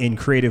about it in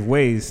creative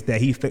ways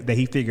that he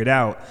figured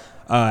out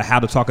how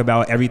to talk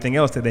about everything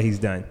else that he's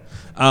done.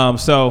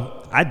 So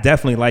I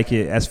definitely like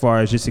it as far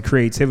as just a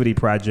creativity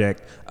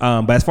project.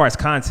 But as far as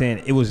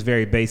content, it was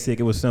very basic.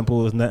 It was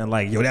simple. It was nothing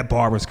like, yo, that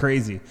bar was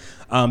crazy.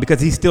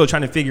 Because he's still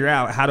trying to figure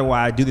out, how do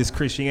I do this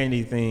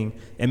Christianity thing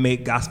and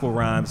make gospel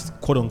rhymes,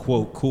 quote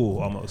unquote, cool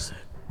almost.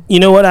 You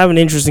know what? I have an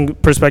interesting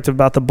perspective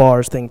about the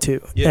bars thing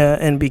too,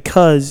 and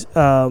because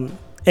and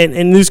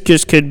this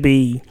just could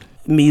be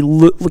me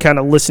kind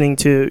of listening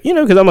to,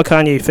 because I'm a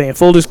Kanye fan.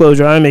 Full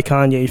disclosure, I'm a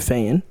Kanye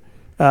fan,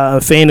 a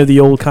fan of the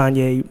old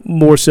Kanye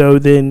more so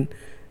than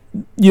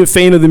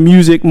fan of the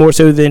music more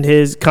so than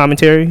his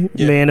commentary.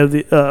 Fan of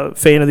the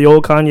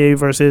old Kanye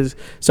versus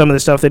some of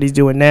the stuff that he's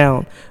doing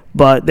now.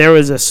 But there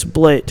was a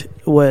split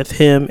with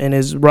him and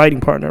his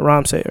writing partner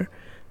Ramsayer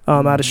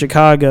out of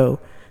Chicago.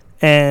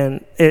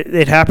 And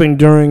it happened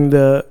during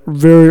the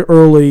very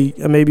early,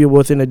 maybe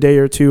within a day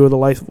or two of the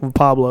Life of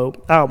Pablo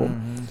album.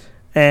 Mm-hmm.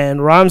 And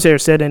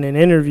Ramsayer said in an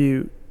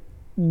interview,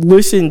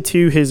 listen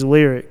to his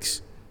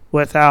lyrics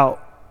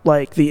without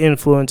like the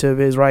influence of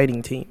his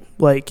writing team.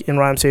 Like, and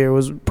Rhymesayers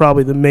was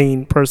probably the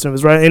main person of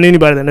his writing. And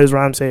anybody that knows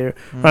Rhymesayers,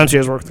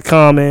 Rhymesayers worked with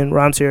Common.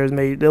 Rhymesayers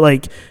made,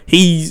 like,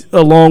 he's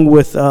along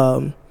with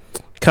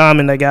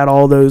Common that got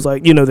all those,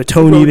 like, you know, the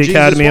Tony, the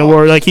Academy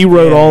Award. Like, he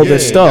wrote all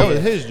this stuff. That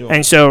was his joint.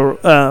 And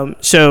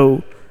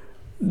so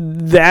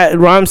that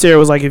Rhymesayers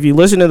was like, if you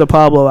listen to the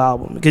Pablo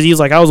album, because he's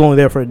like, I was only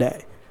there for a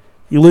day.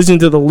 You listen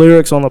to the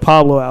lyrics on the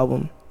Pablo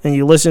album, and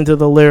you listen to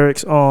the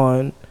lyrics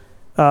on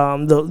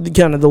the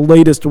kind of the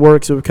latest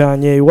works of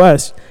Kanye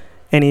West,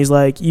 and he's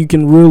like, you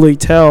can really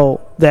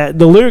tell that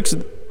the lyrics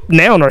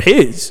now are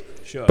his,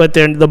 but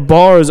the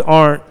bars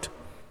aren't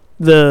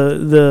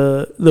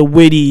the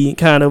witty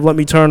kind of, let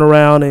me turn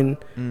around and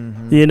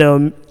you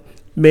know,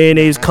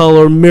 mayonnaise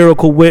color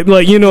miracle whip,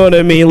 like, you know what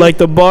I mean, like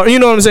the bar, you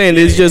know what I'm saying,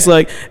 it's just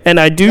like, and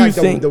I do like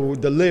think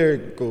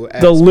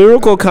the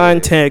lyrical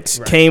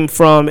context came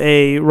from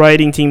a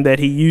writing team that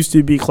he used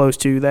to be close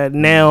to, that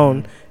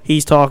now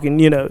he's talking,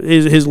 you know,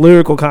 his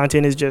lyrical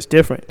content is just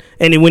different.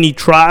 And when he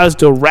tries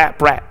to rap,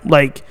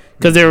 like,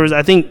 because there was,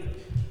 I think,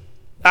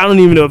 I don't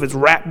even know if it's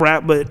rap,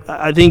 but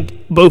I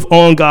think both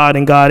On God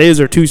and God Is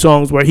are two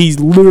songs where he's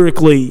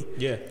lyrically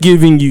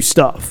giving you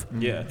stuff.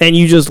 Yeah. And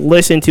you just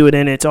listen to it,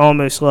 and it's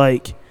almost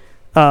like,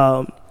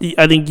 I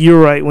think you're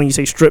right when you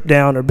say stripped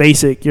down or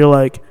basic. You're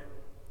like,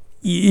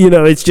 you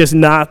know, it's just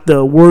not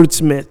the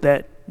wordsmith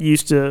that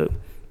used to,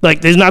 like,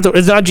 it's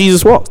not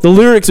Jesus Walks. The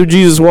lyrics of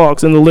Jesus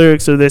Walks and the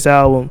lyrics of this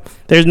album,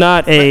 there's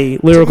not a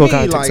lyrical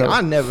context. Like,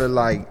 I never,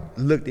 like,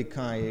 looked at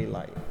Kanye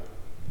like,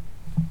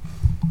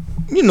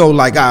 you know,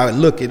 like I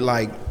look at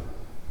like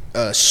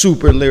a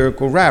super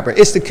lyrical rapper.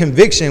 It's the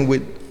conviction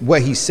with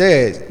what he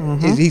says.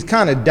 He's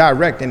kind of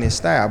direct in his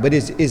style, but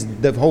it's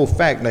the whole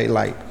fact that,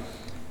 like,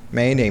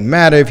 man, it ain't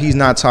matter if he's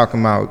not talking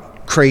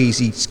about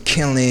crazy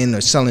killing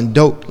or selling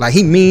dope. Like,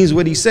 he means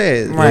what he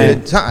says. Right.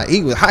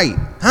 He was hype,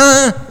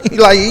 huh?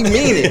 Like, he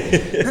mean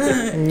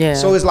it. Yeah.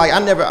 So it's like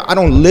I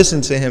don't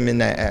listen to him in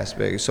that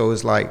aspect. So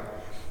it's like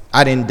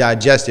I didn't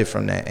digest it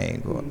from that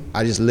angle.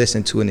 I just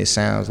listened to it, and it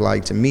sounds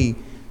like, to me,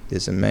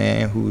 it's a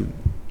man who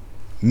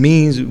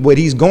means what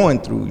he's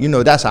going through. You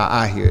know, that's how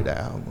I hear the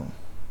album.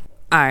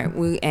 All right,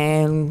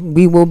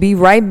 we will be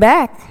right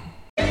back.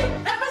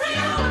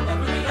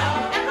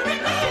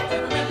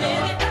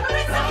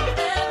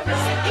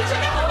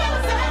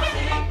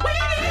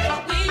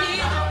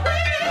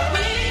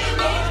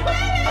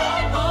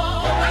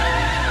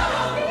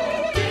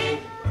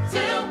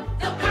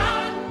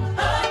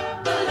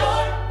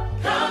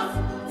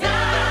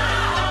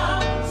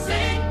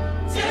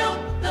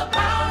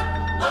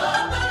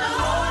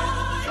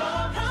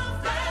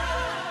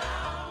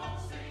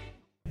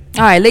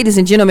 All right, ladies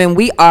and gentlemen,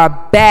 we are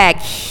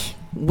back.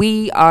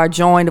 We are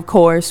joined, of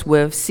course,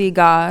 with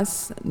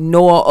Goss,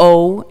 Noah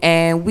O,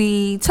 and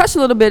we touched a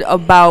little bit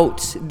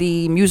about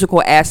the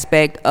musical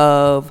aspect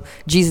of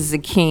Jesus the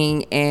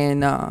King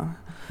and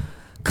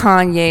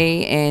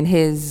Kanye and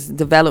his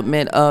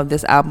development of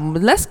this album.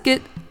 But let's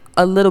get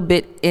a little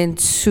bit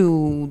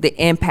into the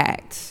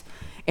impact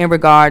in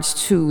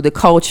regards to the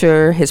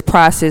culture, his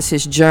process,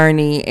 his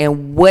journey,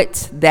 and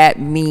what that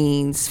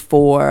means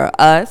for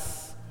us.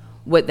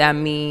 What that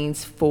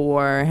means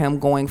for him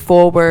going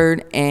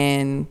forward.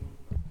 And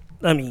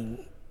I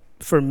mean,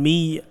 for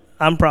me,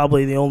 I'm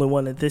probably the only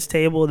one at this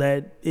table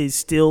that is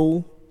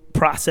still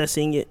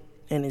processing it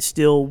and is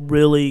still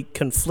really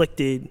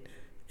conflicted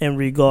in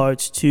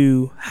regards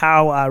to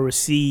how I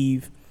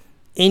receive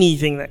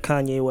anything that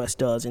Kanye West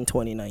does in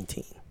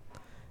 2019.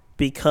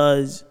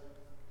 Because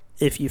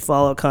if you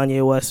follow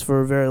Kanye West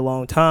for a very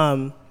long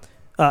time,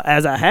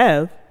 as I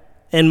have,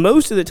 and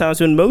most of the time,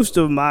 spend most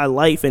of my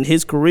life and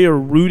his career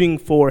rooting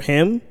for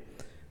him,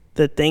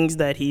 the things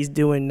that he's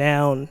doing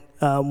now,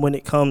 when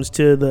it comes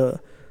to the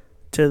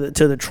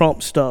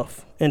Trump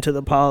stuff and to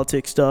the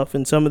politics stuff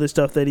and some of the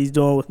stuff that he's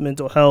doing with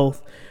mental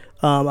health,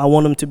 I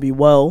want him to be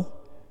well.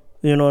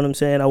 You know what I'm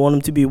saying? I want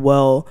him to be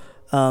well.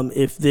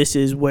 If this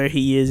is where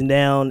he is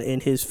now in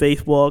his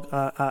faith walk,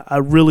 I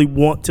really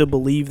want to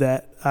believe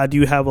that. I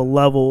do have a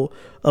level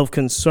of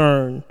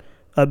concern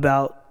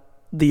about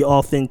the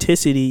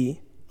authenticity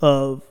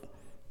of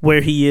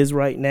where he is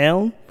right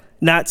now.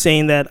 Not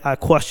saying that I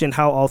question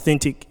how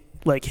authentic,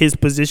 like, his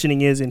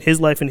positioning is in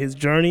his life and his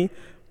journey,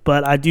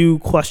 but I do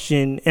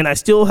question, and I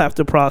still have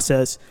to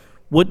process,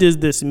 what does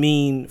this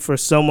mean for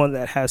someone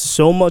that has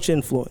so much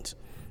influence,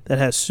 that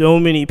has so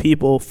many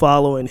people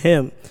following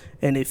him?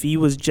 And if he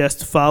was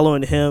just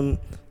following him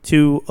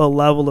to a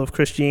level of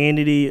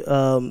Christianity,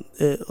 a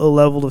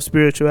level of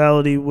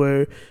spirituality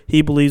where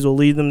he believes will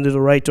lead them to the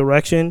right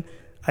direction,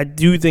 I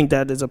do think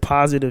that is a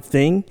positive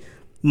thing.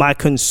 My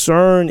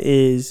concern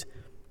is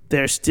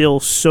there's still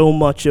so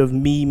much of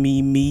me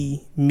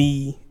in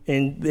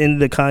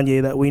the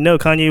Kanye that we know.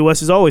 Kanye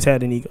West has always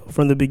had an ego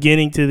from the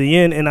beginning to the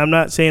end, and I'm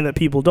not saying that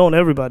people don't.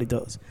 Everybody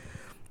does.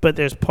 But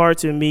there's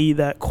parts of me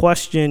that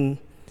question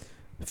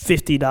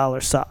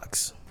 $50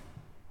 socks,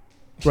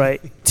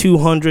 right?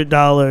 $200,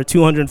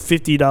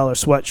 $250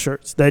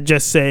 sweatshirts that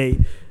just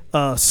say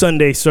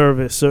Sunday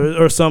service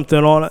or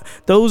something on it.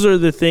 Those are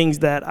the things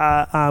that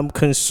I'm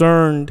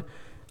concerned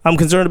I'm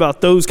concerned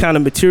about those kind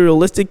of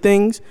materialistic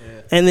things.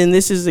 Yeah. And then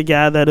this is a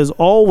guy that has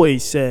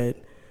always said,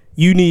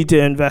 you need to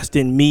invest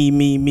in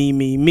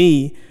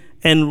me.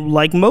 And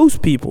like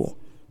most people,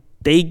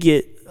 they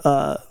get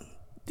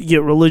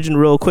religion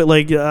real quick.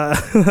 Like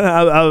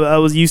I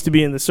was used to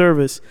be in the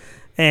service,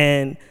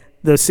 and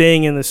the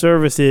saying in the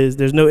service is,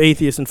 "There's no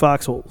atheists in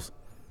foxholes."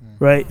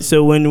 Right.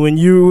 So when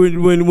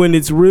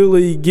it's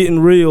really getting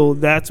real,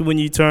 that's when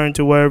you turn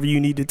to wherever you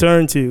need to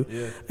turn to.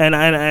 Yeah.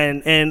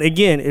 And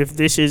again, if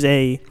this is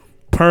a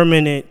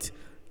permanent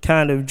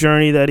kind of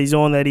journey that he's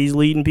on, that he's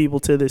leading people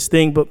to this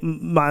thing, but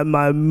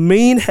my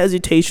main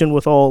hesitation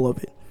with all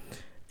of it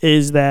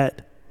is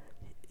that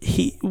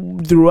he,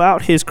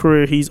 throughout his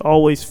career, he's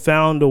always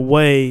found a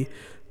way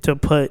to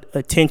put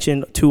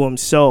attention to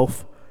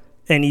himself,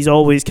 and he's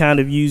always kind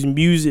of used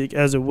music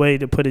as a way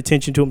to put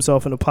attention to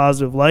himself in a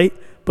positive light.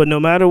 But no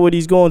matter what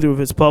he's going through, if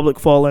it's public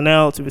falling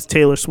out, if it's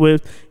Taylor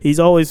Swift, he's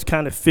always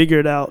kind of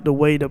figured out the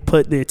way to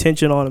put the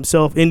attention on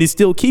himself and to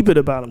still keep it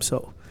about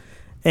himself.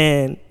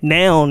 And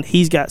now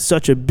he's got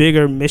such a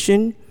bigger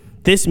mission.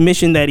 This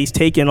mission that he's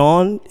taken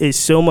on is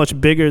so much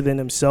bigger than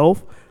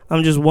himself.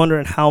 I'm just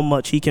wondering how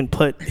much he can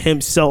put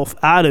himself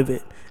out of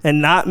it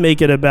and not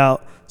make it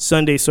about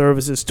Sunday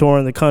services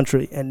touring the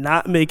country, and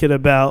not make it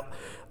about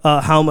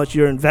how much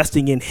you're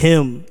investing in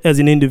him as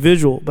an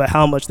individual, but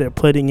how much they're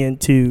putting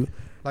into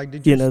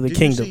the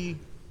kingdom.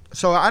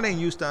 So I didn't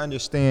used to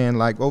understand,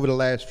 like over the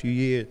last few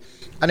years,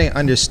 I didn't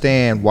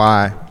understand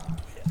why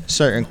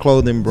certain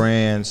clothing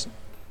brands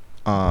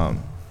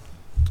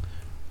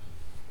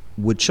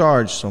would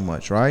charge so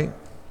much, right?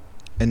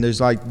 And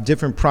there's like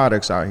different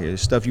products out here,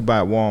 stuff you buy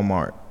at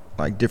Walmart,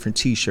 like different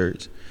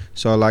T-shirts.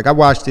 So like I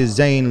watched this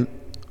Zane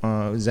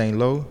Lowe.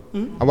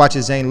 Mm-hmm. I watched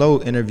his Zane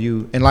Lowe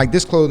interview, and like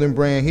this clothing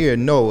brand here,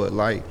 Noah,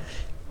 like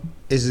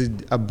is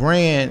a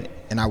brand,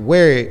 and I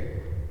wear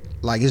it.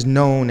 Like it's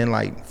known in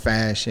like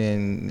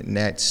fashion and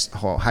that's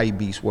hype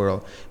beast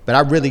world, but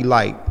I really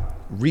like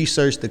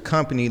researched the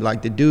company.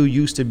 Like the dude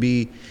used to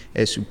be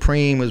at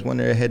Supreme, was one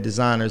of their head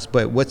designers,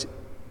 but what's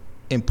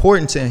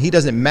important to him, he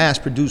doesn't mass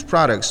produce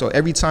products. So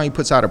every time he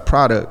puts out a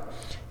product,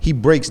 he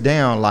breaks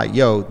down like,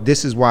 yo,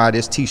 this is why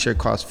this t-shirt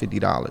costs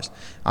 $50.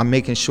 I'm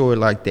making sure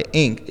like the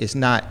ink is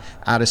not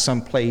out of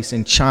some place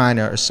in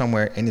China or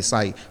somewhere, and it's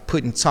like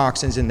putting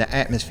toxins in the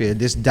atmosphere.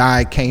 This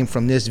dye came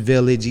from this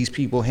village, these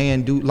people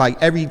hand do,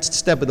 like every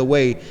step of the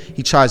way,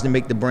 he tries to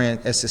make the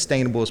brand as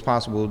sustainable as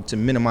possible to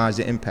minimize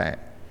the impact.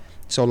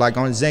 So like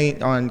on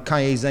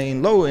Kanye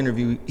Zane Lowe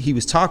interview, he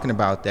was talking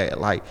about that.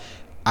 Like,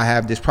 I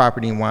have this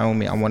property in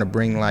Wyoming, I want to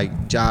bring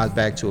like jobs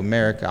back to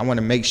America. I want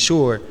to make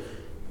sure,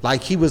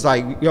 like he was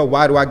like, yo,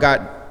 why do I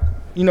got,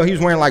 he was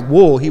wearing like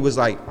wool. He was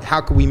like, how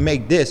could we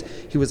make this?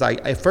 He was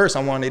like, at first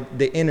I wanted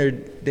the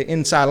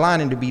inside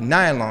lining to be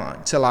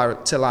nylon till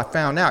I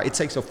found out it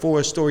takes a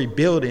 4-story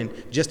building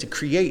just to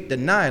create the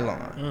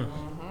nylon.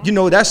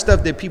 That's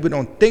stuff that people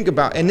don't think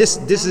about. And this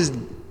is,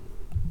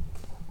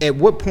 at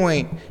what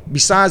point,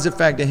 besides the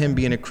fact of him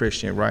being a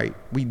Christian, right?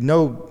 We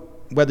know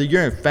whether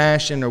you're in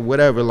fashion or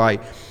whatever,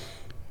 like,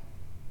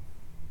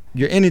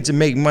 you're in it to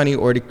make money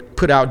or to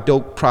put out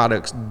dope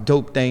products,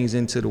 dope things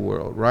into the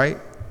world, right?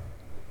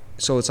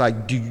 So it's like,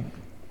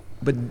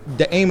 but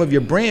the aim of your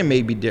brand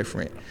may be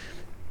different.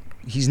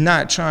 He's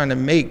not trying to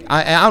make,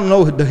 I don't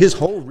know his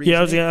whole reason. Yeah,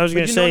 I was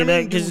going to say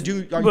that.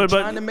 Are you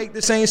trying to make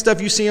the same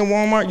stuff you see in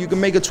Walmart? You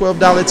can make a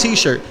 $12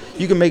 t-shirt.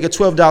 You can make a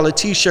 $12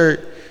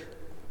 t-shirt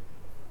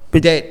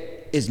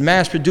that is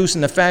mass produced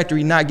in the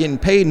factory, not getting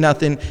paid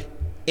nothing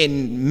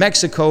in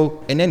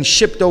Mexico, and then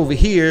shipped over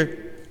here.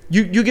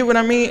 You get what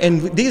I mean?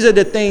 And these are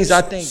the things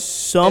I think.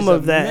 Some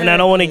of that, and I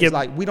don't want to get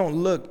like, we don't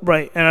look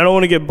right, and I don't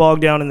want to get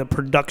bogged down in the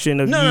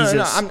production of Jesus.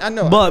 No, I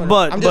know.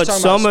 But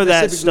some of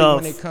that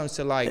stuff, when it comes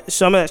to like,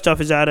 some of that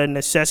stuff is out of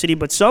necessity.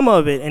 But some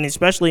of it, and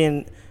especially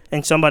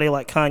in somebody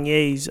like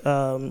Kanye's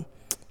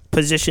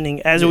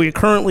positioning, as we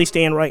currently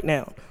stand right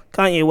now,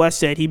 Kanye West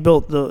said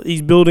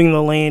he's building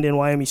the land in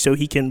Wyoming so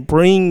he can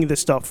bring the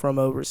stuff from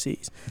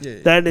overseas. Yeah.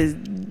 That is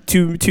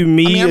to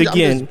me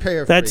again.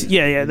 That's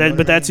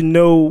that's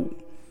no.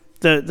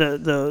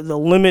 The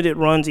limited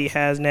runs he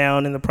has now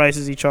and the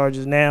prices he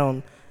charges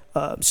now,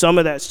 some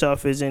of that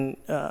stuff is in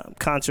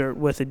concert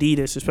with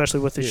Adidas, especially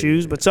with the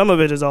shoes, but some of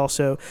it is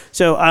also.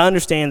 So I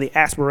understand the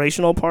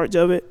aspirational parts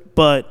of it,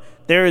 but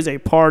there is a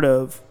part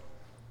of,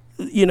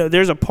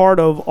 there's a part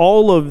of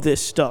all of this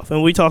stuff.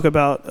 And we talk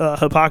about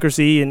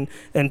hypocrisy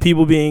and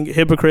people being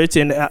hypocrites,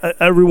 and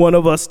every one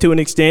of us to an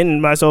extent,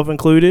 and myself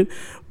included.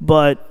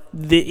 But,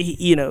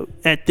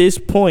 at this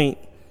point,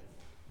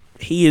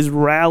 he is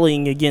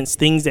rallying against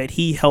things that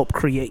he helped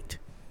create,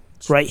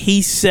 right?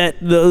 He set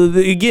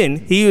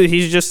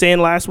he's just saying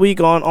last week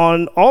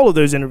on all of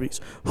those interviews,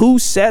 who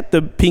set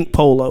the pink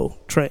polo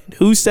trend?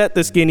 Who set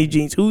the skinny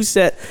jeans? Who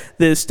set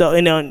this stuff?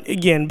 And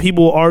again,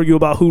 people argue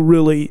about who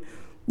really,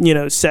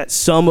 set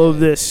some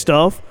of this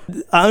stuff.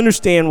 I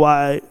understand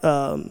why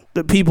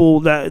the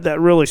people that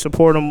really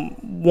support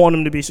him want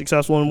him to be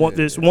successful and want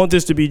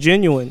this to be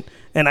genuine.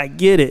 And I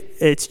get it.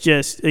 It's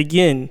just,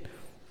 again,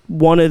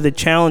 one of the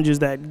challenges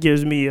that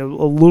gives me a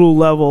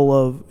level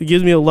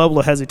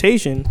of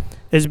hesitation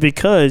is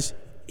because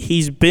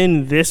he's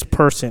been this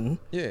person.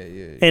 Yeah.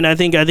 And I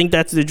think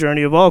that's the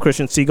journey of all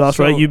Christians, Goss,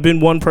 right? You've been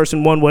one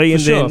person one way,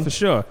 for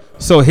sure.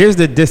 So here's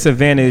the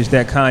disadvantage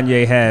that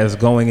Kanye has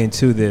going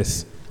into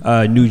this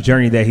new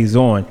journey that he's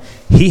on.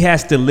 He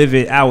has to live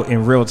it out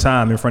in real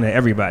time in front of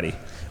everybody.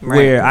 Right.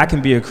 Where I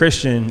can be a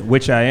Christian,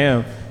 which I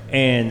am,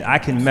 and I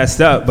can mess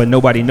up, but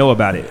nobody know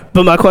about it.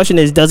 But my question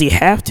is, does he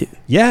have to?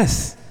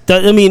 Yes.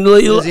 What?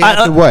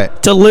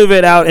 To live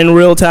it out in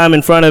real time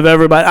in front of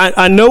everybody.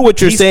 I know what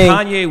you're saying.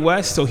 He's Kanye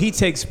West, so he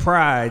takes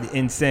pride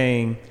in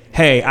saying,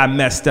 hey, I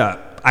messed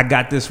up. I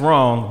got this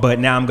wrong, but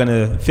now I'm going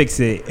to fix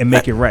it and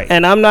make it right.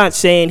 And I'm not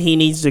saying he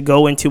needs to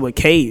go into a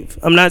cave.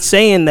 I'm not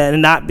saying that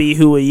and not be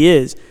who he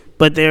is.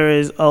 But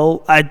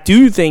I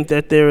do think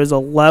that there is a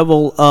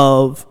level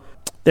of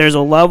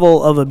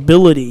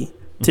ability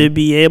to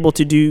be able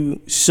to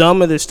do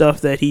some of the stuff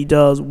that he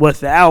does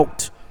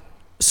without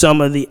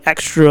some of the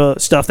extra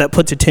stuff that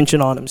puts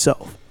attention on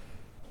himself.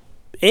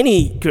 I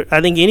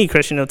think any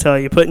Christian will tell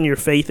you putting your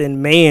faith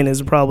in man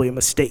is probably a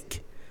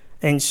mistake.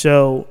 And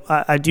so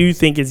I do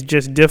think it's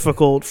just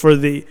difficult for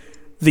the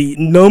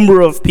number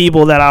of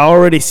people that I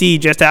already see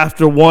just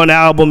after one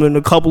album and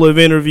a couple of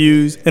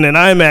interviews and an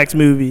IMAX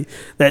movie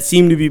that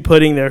seem to be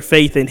putting their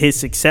faith in his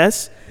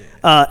success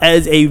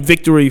as a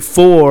victory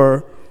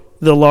for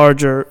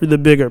the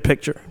bigger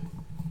picture.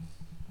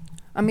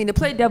 I mean, to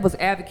play devil's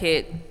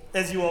advocate,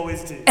 as you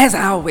always do. As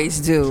I always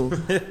do.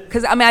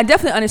 Because, I mean, I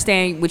definitely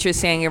understand what you're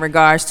saying in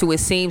regards to it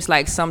seems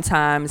like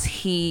sometimes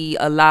he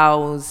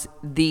allows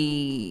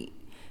the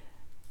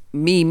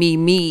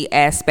me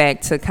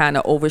aspect to kind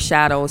of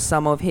overshadow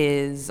some of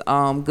his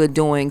good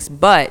doings.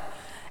 But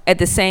at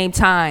the same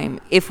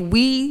time, if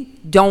we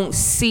don't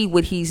see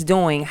what he's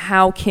doing,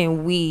 how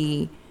can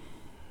we,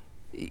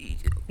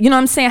 you know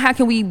what I'm saying? How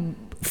can we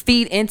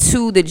feed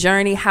into the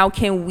journey? How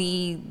can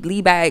we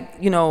lead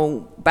back,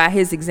 by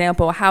his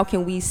example? How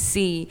can we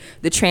see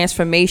the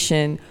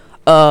transformation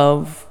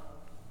of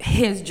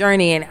his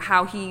journey and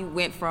how he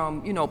went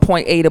from,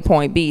 point A to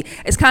point B?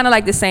 It's kind of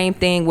like the same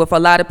thing with a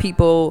lot of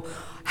people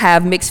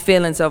have mixed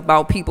feelings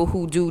about people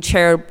who do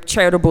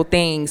charitable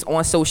things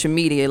on social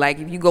media. Like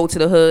if you go to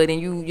the hood and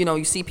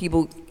you see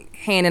people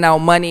handing out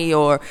money,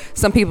 or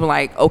some people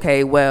like,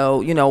 okay,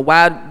 well,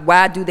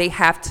 why do they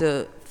have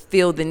to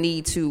feel the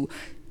need to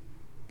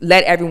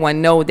let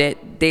everyone know that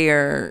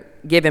they're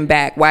giving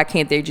back? Why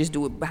can't they just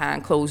do it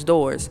behind closed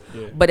doors?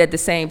 Yeah. But at the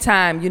same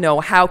time,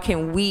 how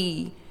can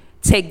we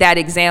take that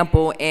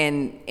example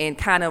and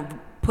kind of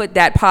put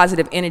that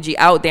positive energy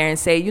out there and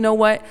say, you know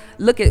what,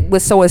 look at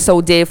what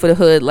so-and-so did for the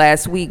hood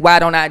last week. Why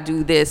don't I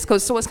do this?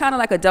 So it's kind of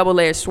like a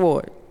double-edged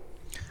sword.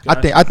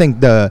 I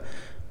think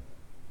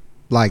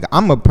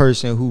I'm a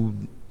person who,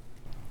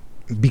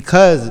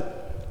 because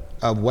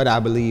of what I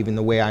believe and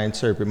the way I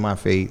interpret my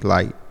faith,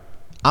 like,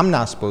 I'm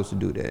not supposed to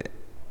do that,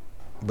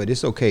 but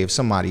it's okay if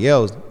somebody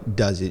else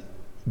does it,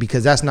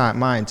 because that's not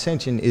my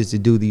intention, is to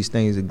do these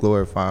things to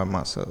glorify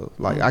myself.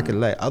 Like, I could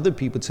let other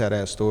people tell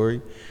that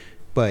story,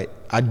 but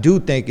I do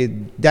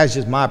think that's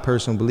just my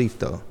personal belief,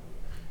 though.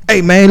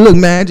 Hey, man, look,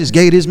 man, I just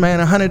gave this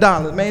man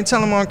 $100, man,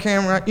 tell him on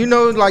camera,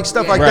 like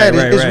stuff like that.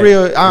 It's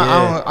real.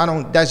 I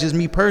don't, that's just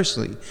me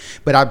personally,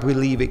 but I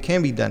believe it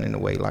can be done in a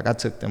way. Like, I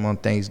took them on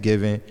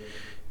Thanksgiving.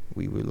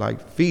 We were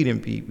like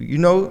feeding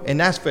people, and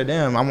that's for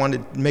them. I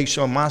wanted to make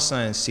sure my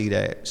sons see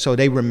that, so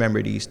they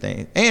remember these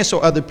things, and so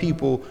other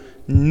people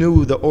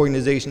knew the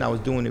organization I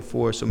was doing it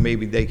for, so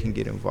maybe they can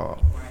get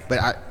involved.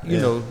 But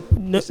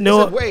it's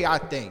a way I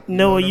think.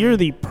 Noah, you're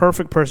the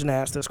perfect person to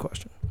ask this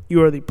question.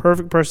 You are the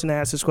perfect person to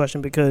ask this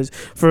question because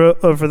for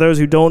those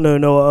who don't know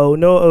Noah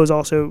O is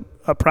also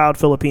a proud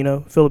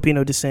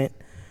Filipino descent,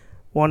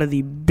 one of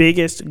the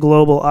biggest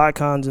global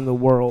icons in the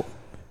world.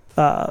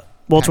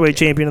 Welterweight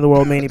champion of the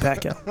world, Manny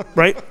Pacquiao,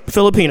 right?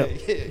 Filipino,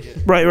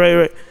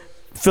 right.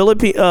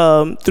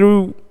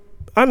 Through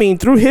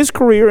his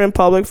career in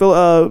public,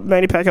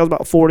 Manny Pacquiao was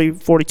about 40,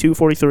 42,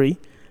 43,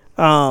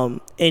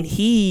 and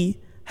he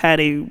had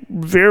a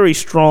very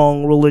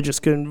strong religious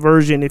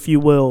conversion, if you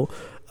will,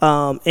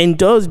 and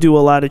does do a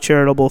lot of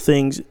charitable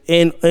things,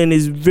 and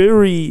is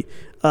very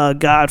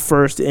God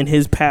first in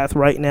his path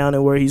right now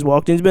and where he's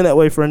walked. And he's been that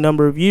way for a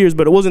number of years,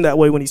 but it wasn't that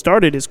way when he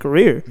started his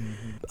career.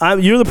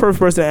 You're the perfect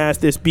person to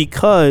ask this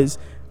because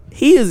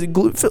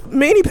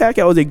Manny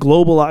Pacquiao is a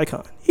global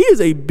icon. He is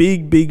a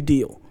big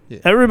deal. Yeah.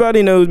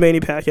 Everybody knows Manny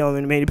Pacquiao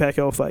and Manny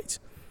Pacquiao fights.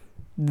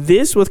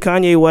 This with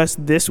Kanye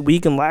West this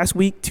week and last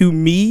week, to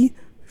me,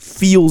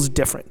 feels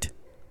different.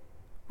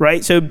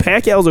 Right? So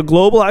Pacquiao's a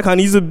global icon.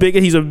 He's a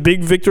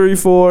big victory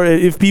for,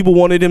 if people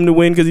wanted him to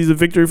win because he's a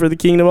victory for the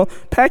kingdom.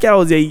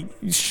 Pacquiao is a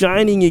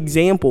shining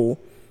example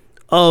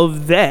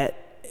of that.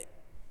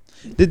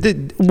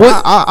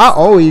 I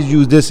always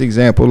use this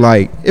example.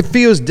 Like, it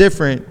feels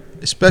different,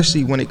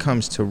 especially when it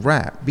comes to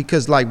rap,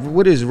 because like,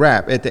 what is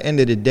rap at the end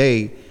of the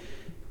day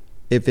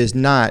if it's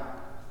not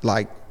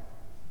like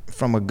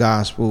from a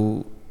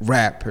gospel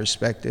rap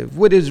perspective?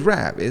 What is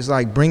rap? It's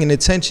like bringing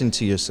attention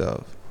to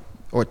yourself.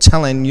 or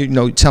telling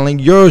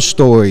your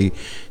story,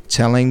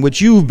 telling what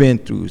you've been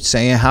through,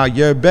 saying how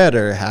you're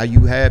better, how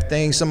you have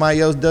things somebody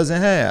else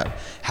doesn't have,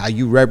 how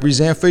you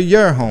represent for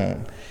your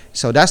home.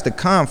 So that's the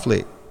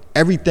conflict.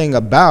 Everything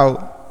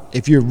about,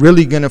 if you're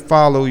really going to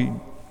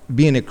follow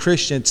being a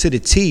Christian to the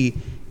T,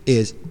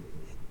 is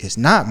it's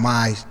not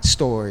my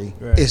story.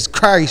 Right. It's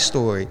Christ's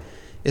story.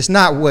 It's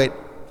not what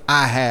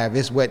I have.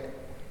 It's what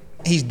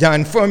he's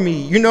done for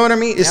me. You know what I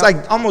mean? It's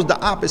like almost the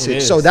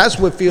opposite. So that's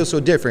what feels so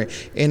different.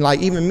 And like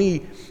even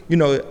me, you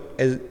know,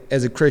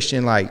 as a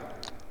Christian, like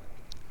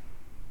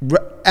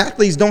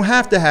athletes don't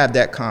have to have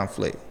that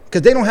conflict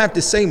because they don't have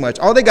to say much.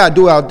 All they got to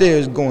do out there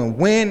is go and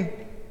win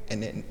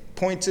and then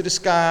point to the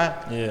sky.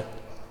 Yeah.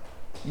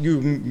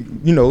 You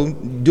know,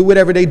 do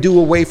whatever they do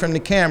away from the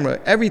camera.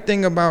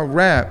 Everything about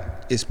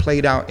rap is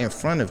played out in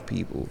front of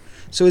people.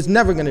 So it's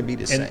never going to be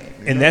the same.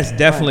 And that's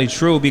definitely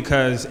true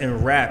because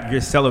in rap,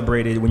 you're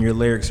celebrated when your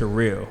lyrics are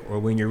real or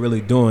when you're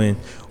really doing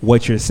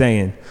what you're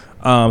saying.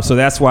 So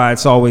that's why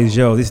it's always,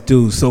 yo, this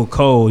dude's so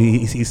cold.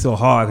 He's so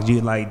hard.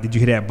 You like, did you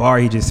hear that bar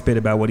he just spit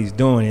about what he's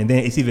doing? And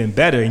then it's even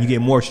better, and you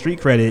get more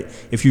street credit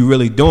if you're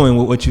really doing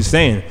what you're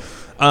saying.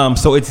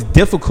 So it's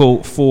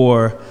difficult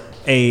for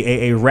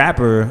a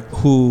rapper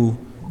who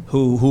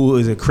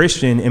is a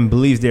Christian and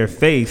believes their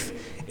faith.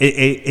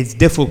 It's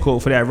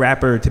difficult for that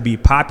rapper to be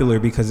popular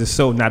because it's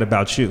so not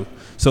about you.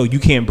 So you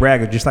can't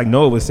brag, just like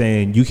Noah was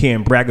saying, you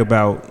can't brag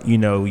about, you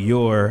know,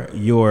 your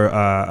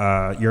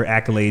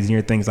accolades and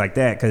your things like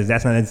that because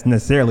that's not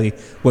necessarily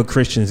what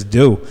Christians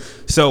do.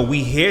 So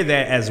we hear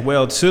that as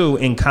well too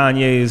in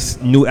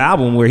Kanye's new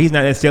album, where he's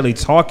not necessarily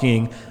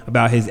talking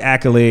about his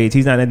accolades.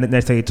 He's not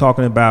necessarily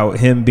talking about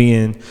him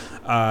being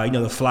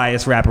the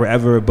flyest rapper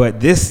ever, but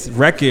this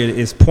record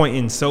is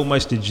pointing so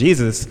much to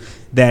Jesus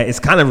that it's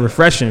kind of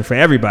refreshing for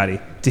everybody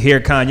to hear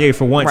Kanye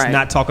for once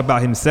not talk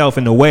about himself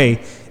in the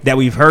way that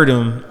we've heard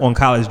him on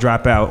College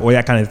Dropout or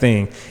that kind of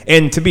thing.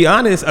 And to be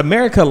honest,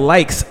 America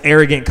likes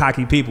arrogant,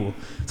 cocky people.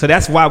 So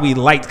that's why we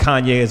liked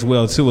Kanye as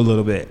well too a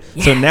little bit.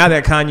 Yeah. So now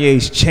that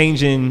Kanye's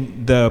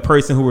changing the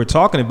person who we're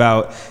talking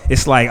about,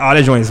 it's like, oh,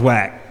 that joint's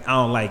whack. I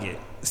don't like it.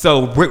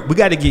 So we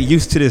got to get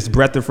used to this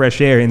breath of fresh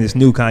air in this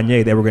new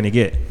Kanye that we're going to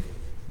get.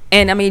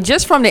 And I mean,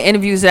 just from the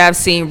interviews that I've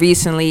seen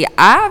recently,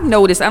 I've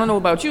noticed, I don't know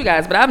about you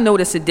guys, but I've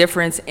noticed a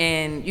difference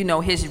in, you know,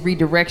 his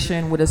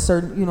redirection with a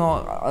certain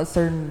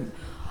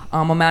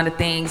amount of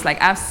things. Like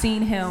I've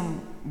seen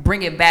him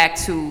bring it back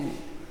to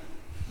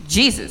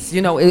Jesus.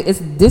 You know,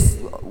 it's this,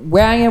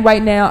 where I am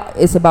right now,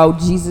 it's about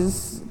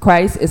Jesus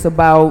Christ. It's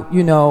about,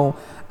 you know,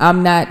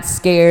 I'm not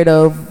scared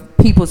of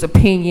people's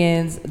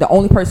opinions. The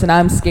only person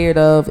I'm scared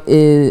of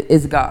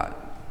is God.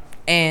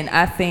 And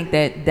I think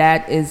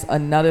that is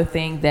another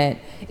thing that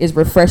is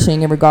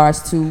refreshing in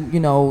regards to, you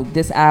know,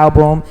 this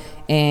album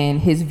and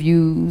his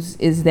views,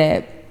 is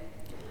that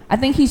I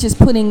think he's just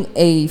putting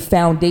a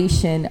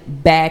foundation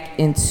back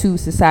into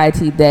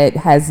society that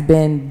has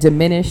been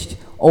diminished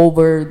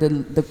over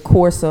the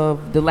course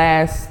of the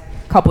last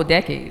couple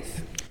decades.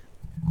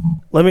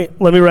 Let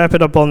me wrap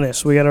it up on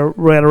this. We gotta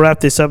wrap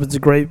this up.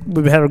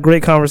 We've had a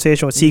great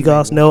conversation with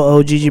Goss,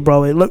 Noah, Gigi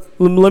Broadway.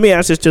 Let me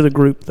ask this to the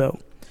group though,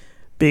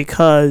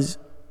 because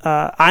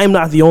I'm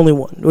not the only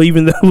one. Well,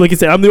 even though, like I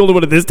said, I'm the only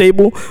one at this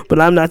table, but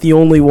I'm not the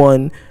only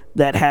one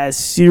that has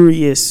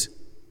serious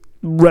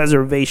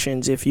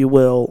reservations, if you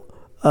will,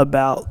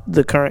 about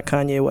the current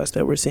Kanye West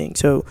that we're seeing.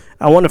 So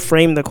I want to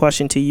frame the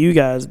question to you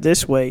guys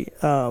this way.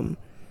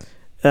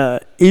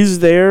 Is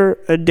there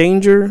a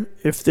danger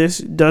if this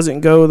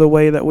doesn't go the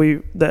way that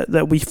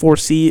we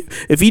foresee?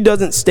 If he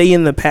doesn't stay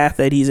in the path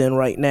that he's in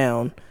right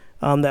now,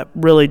 that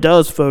really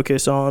does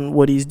focus on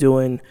what he's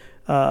doing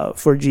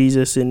for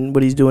Jesus and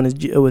what he's doing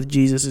with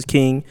Jesus as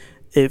King.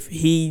 If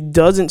he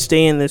doesn't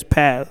stay in this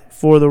path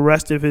for the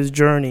rest of his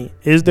journey,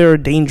 is there a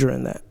danger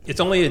in that? It's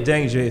only a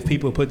danger if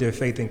people put their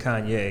faith in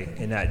Kanye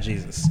and not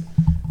Jesus.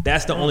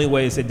 That's the only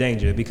way it's a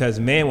danger, because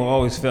man will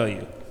always fail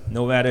you.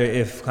 No matter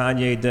if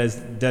Kanye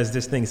does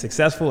this thing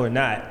successful or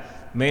not,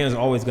 man is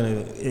always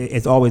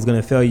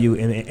gonna fail you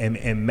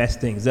and mess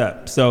things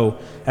up. So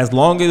as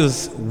long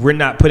as we're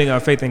not putting our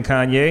faith in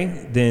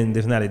Kanye, then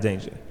there's not a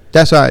danger.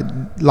 That's why,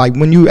 like,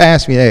 when you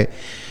ask me that,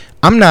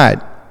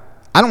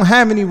 I don't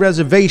have any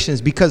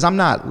reservations because I'm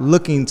not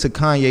looking to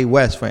Kanye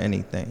West for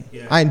anything.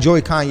 Yeah. I enjoy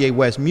Kanye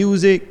West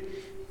music,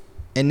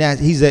 and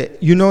that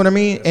you know what I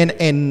mean?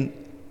 And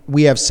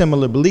we have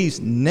similar beliefs.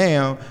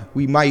 Now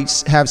we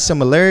might have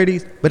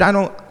similarities, but I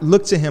don't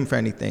look to him for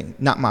anything.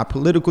 Not my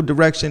political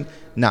direction,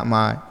 not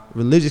my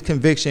religious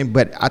conviction,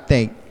 but I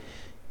think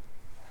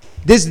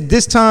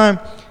this time,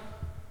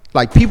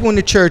 like, people in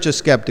the church are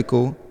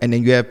skeptical, and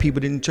then you have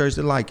people in the church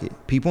that like it.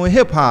 People in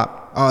hip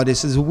hop, oh,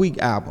 this is a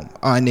weak album.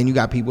 And then you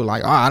got people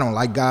like, oh, I don't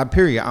like God,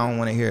 period. I don't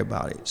want to hear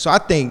about it. So I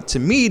think, to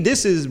me,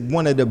 this is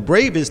one of the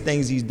bravest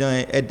things he's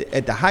done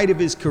at the height of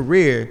his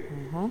career,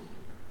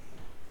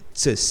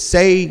 to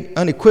say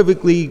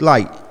unequivocally,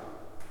 like,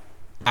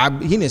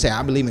 he didn't say,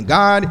 I believe in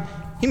God.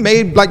 He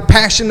made, like,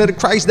 Passion of the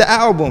Christ, the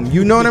album.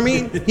 You know what I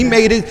mean? He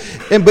made it.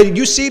 But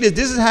you see this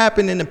has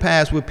happened in the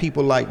past with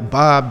people like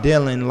Bob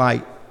Dylan,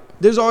 like,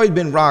 there's always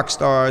been rock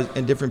stars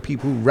and different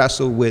people who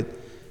wrestle with,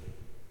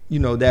 you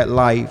know, that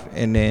life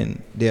and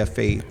then their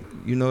faith.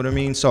 You know what I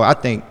mean? So I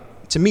think,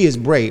 to me, it's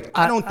brave.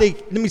 I don't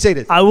think. Let me say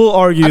this. I will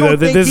argue that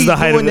this is the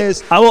height of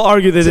it. I will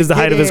argue that this is the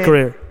height of his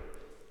career.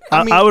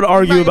 I would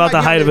argue about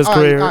the height of his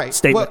career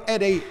statement. Well,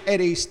 he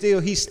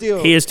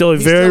is still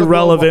very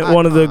relevant.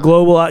 One of the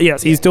global.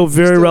 Yes, he's still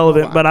very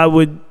relevant. But I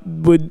would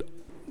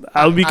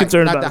be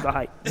concerned about the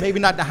height. Maybe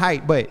not the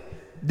height, but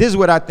this is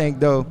what I think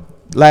though.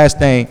 Last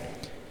thing,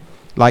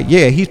 like,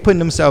 yeah, he's putting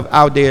himself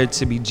out there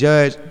to be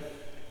judged,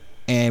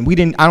 and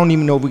I don't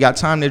even know if we got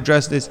time to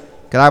address this.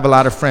 Because I have a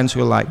lot of friends who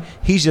are like,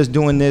 he's just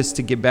doing this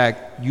to get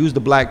back, use the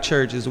black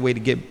church as a way to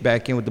get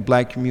back in with the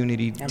black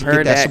community, to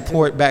get that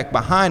support back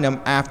behind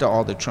him after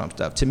all the Trump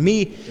stuff. To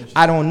me,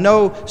 I don't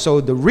know. So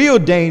the real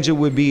danger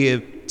would be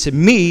if, to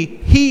me,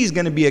 he's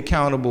going to be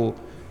accountable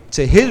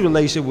to his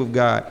relationship with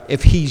God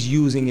if he's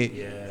using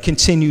it,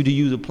 continue to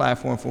use the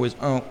platform for his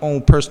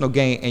own personal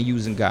gain and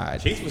using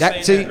God.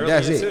 That's it.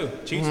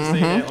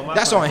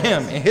 That's on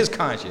him and his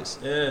conscience.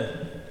 Yeah.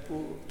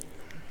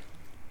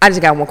 I just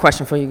got one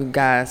question for you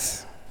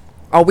guys.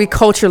 Are we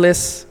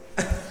cultureless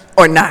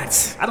or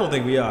not? I don't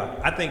think we are.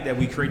 I think that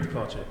we create the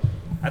culture.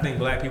 I think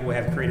black people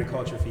have created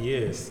culture for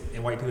years,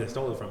 and white people have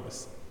stolen it from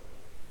us.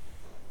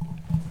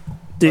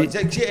 I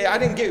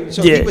didn't get.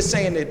 So he was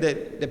saying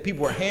that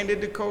people were handed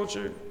the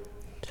culture.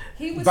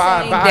 He was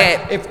saying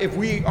that if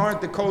we aren't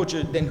the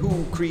culture, then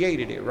who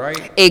created it,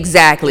 right?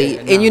 Exactly.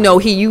 And you know,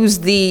 he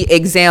used the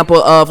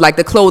example of like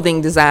the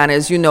clothing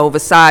designers, you know,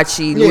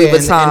 Versace, Louis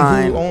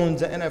Vuitton. And who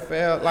owns the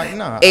NFL? Like,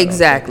 nah.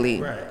 Exactly.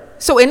 Right.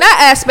 So in that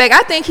aspect,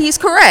 I think he's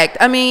correct.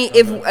 I mean,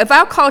 if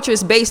our culture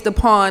is based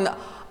upon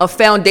a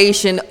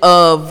foundation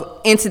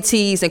of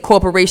entities and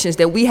corporations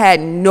that we had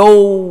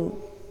no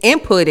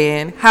input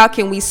in, how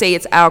can we say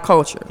it's our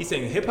culture? He's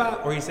saying hip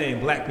hop, or he's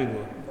saying black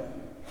people?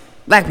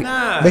 Black people.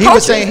 Nah, but he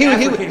was saying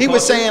he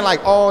was saying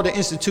like all the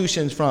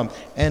institutions from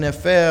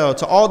NFL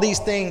to all these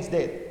things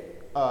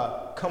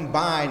that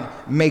combined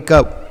make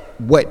up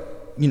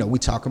what, you know, we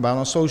talk about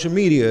on social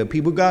media,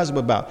 people gossip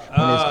about. When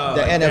it's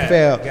the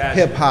NFL,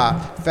 hip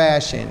hop,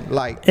 fashion,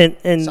 like.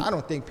 And so I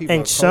don't think people.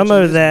 And some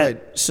of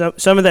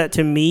that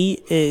to me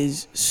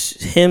is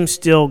him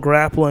still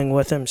grappling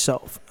with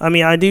himself. I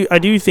mean, I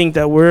do think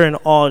that we're an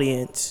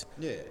audience.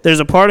 Yeah. There's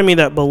a part of me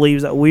that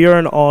believes that we are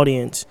an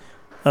audience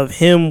of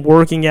him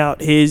working out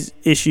his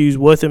issues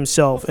with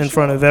himself in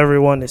front of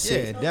everyone to see.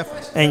 Yeah,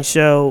 definitely. And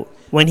so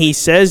when he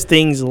says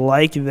things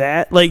like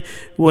that, like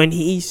when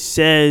he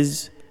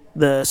says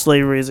the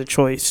slavery is a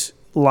choice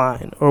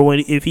line, or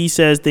if he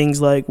says things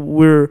like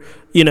we're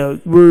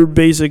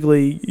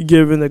basically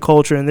given the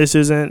culture and this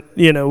isn't,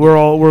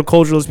 we're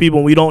culturalist people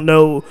and we don't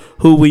know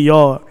who we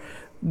are.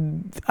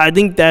 I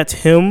think that's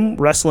him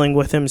wrestling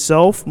with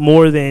himself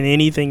more than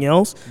anything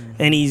else,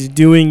 and he's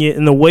doing it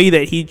in the way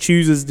that he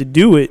chooses to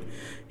do it.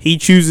 He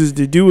chooses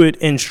to do it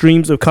in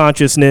streams of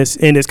consciousness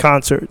in his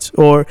concerts,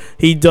 or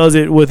he does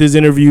it with his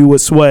interview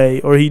with Sway,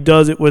 or he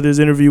does it with his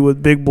interview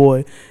with Big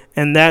Boy.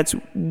 And that's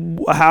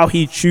how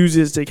he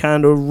chooses to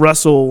kind of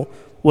wrestle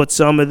with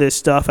some of this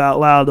stuff out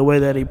loud, the way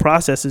that he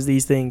processes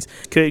these things.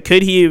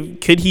 Could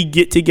he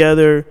get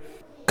together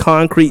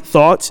concrete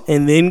thoughts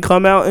and then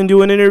come out and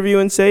do an interview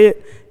and say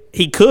it?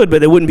 He could,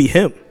 but it wouldn't be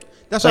him.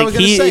 That's what I was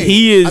going to say.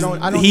 He is. I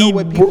don't know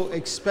what people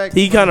expect.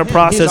 He kind of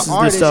processes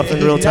this stuff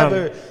in real time.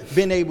 He's never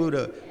been able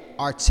to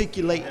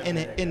articulate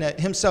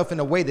himself in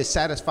a way that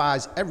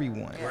satisfies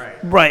everyone.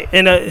 Right.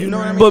 And you know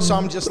what I mean? So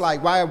I'm just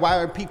like, why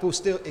are people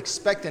still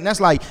expecting? That's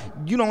like,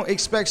 you don't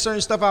expect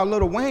certain stuff out of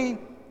Lil Wayne.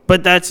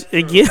 But that's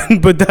part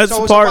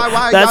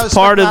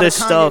of this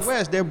stuff.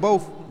 West? They're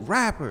both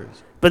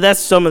rappers. But that's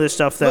some of the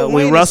stuff that Lil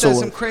we Wayne wrestle with.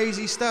 Some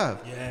crazy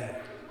stuff.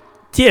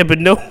 Yeah, but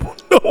no one.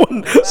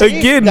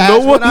 Again, no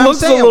one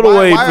looks a Lil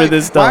Wayne for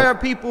this stuff. Why are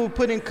people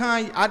putting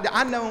Kanye?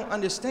 I don't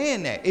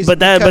understand that.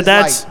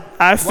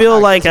 I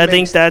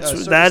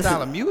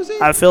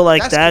feel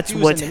like that's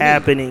what's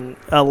happening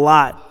a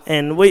lot,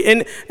 and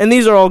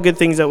these are all good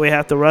things that we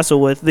have to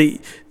wrestle with. The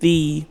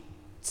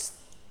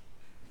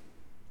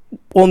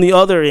on the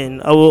other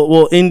end,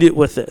 we'll end it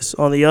with this.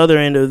 On the other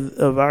end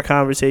of our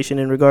conversation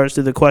in regards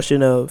to the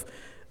question of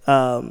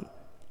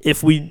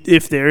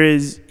if there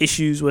is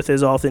issues with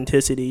his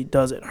authenticity,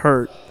 does it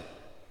hurt?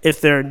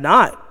 If there are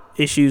not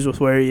issues with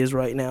where he is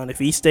right now, and if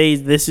he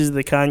stays, this is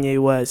the Kanye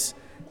West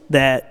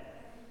that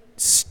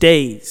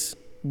stays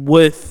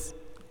with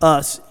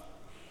us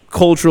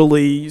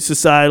culturally,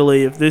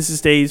 societally, if this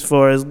stays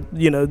for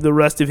the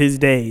rest of his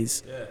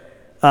days,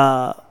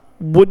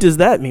 what does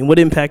that mean? What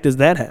impact does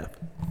that have?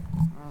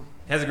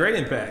 Has a great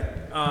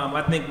impact.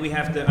 I think we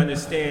have to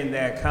understand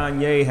that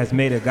Kanye has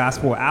made a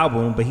gospel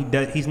album, but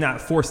he's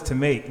not forced to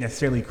make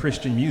necessarily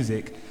Christian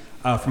music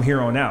from here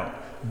on out.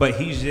 But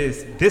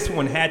this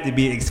one had to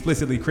be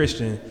explicitly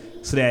Christian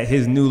so that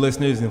his new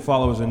listeners and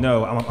followers will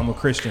know I'm a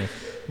Christian.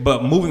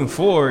 But moving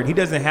forward, he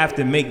doesn't have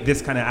to make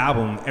this kind of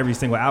album every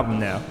single album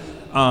now.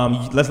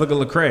 Let's look at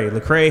Lecrae.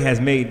 Lecrae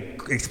has made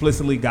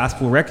explicitly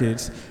gospel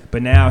records,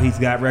 but now he's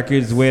got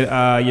records with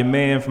your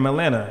man from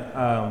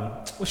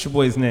Atlanta. What's your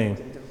boy's name?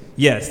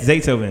 Yes,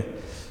 Zaytoven.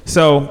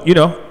 So,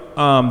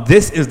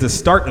 this is the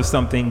start of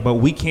something, but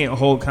we can't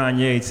hold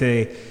Kanye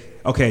to,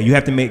 okay, you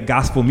have to make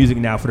gospel music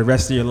now for the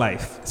rest of your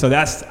life. So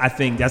I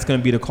think that's going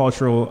to be the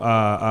cultural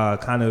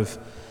kind of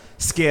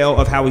scale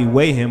of how we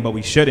weigh him, but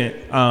we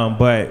shouldn't.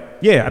 But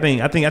yeah, I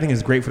think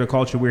it's great for the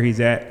culture where he's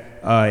at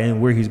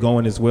and where he's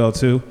going as well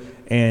too.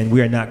 And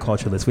we are not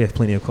culturalists. We have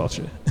plenty of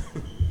culture.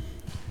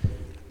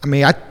 I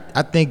mean,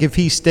 I think if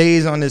he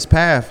stays on this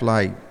path,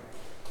 like,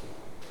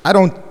 I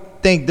don't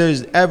think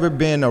there's ever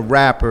been a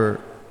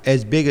rapper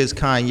as big as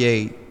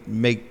Kanye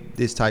make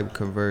this type of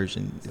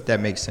conversion, if that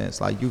makes sense.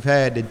 Like, you've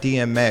had the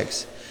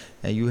DMX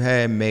and you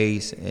had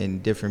Mace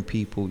and different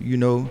people,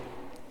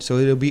 so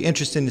it'll be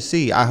interesting to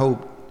see. I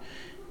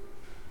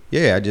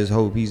just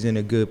hope he's in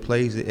a good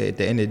place. At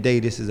the end of the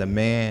day, this is a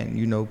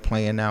man,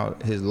 playing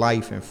out his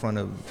life in front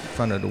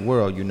of the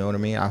world. You know what I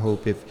mean? I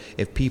hope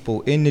if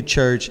people in the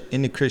church,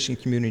 in the Christian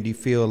community,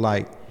 feel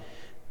like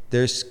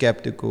they're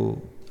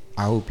skeptical,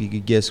 I hope he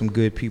could get some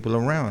good people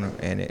around him.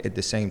 And at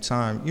the same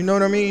time, you know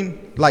what I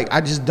mean? Like, I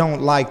just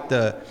don't like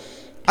the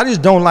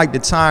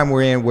time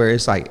we're in where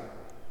it's like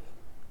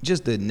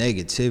just the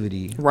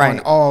negativity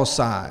on all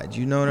sides.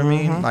 You know what I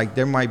mean? Like,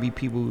 there might be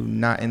people who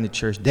not in the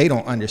church. They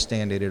don't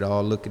understand it at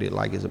all. Look at it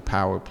like it's a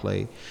power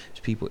play. There's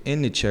people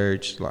in the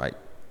church like,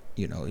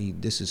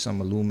 this is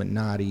some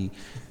Illuminati.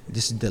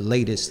 This is the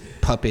latest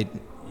puppet.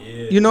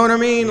 Yeah. You know what I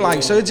mean?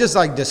 Like, so it's just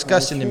like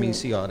disgusting to me to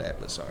see all that.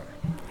 But sorry.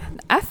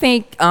 I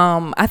think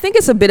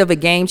it's a bit of a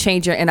game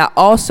changer, and I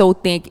also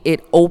think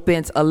it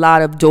opens a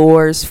lot of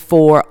doors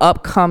for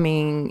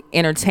upcoming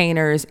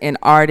entertainers and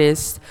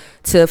artists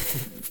to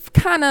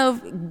kind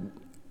of,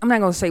 I'm not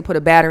going to say put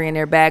a battery in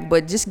their back,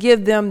 but just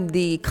give them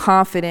the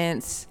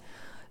confidence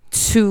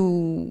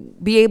to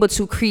be able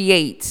to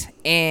create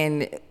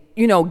and,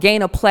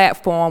 gain a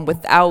platform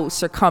without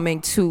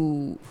succumbing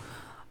to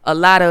a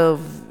lot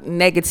of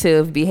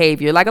negative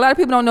behavior. Like, a lot of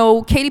people don't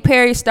know, Katy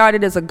Perry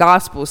started as a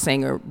gospel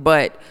singer,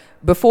 but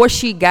before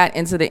she got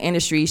into the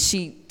industry,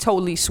 she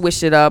totally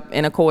switched it up.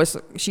 And of course,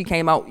 she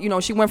came out,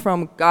 she went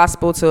from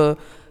gospel to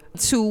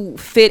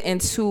fit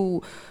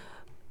into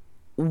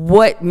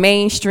what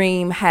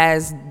mainstream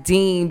has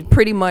deemed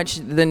pretty much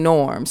the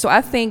norm. So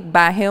I think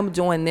by him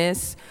doing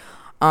this,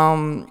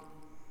 I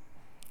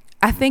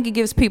think it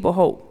gives people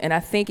hope. And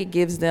I think it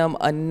gives them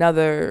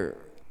another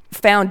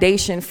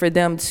foundation for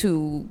them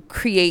to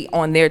create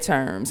on their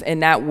terms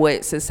and not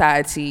what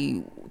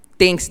society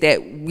thinks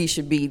that we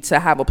should be to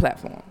have a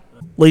platform.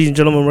 Ladies and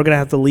gentlemen, we're going to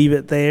have to leave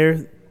it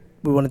there.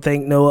 We want to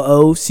thank Noah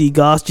O, C.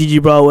 Goss, Gigi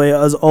Broadway,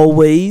 as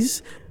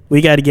always.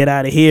 We got to get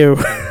out of here.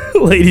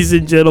 Ladies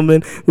and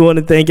gentlemen, we want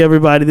to thank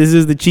everybody. This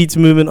is the Cheats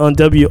Movement on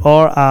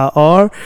WRIR.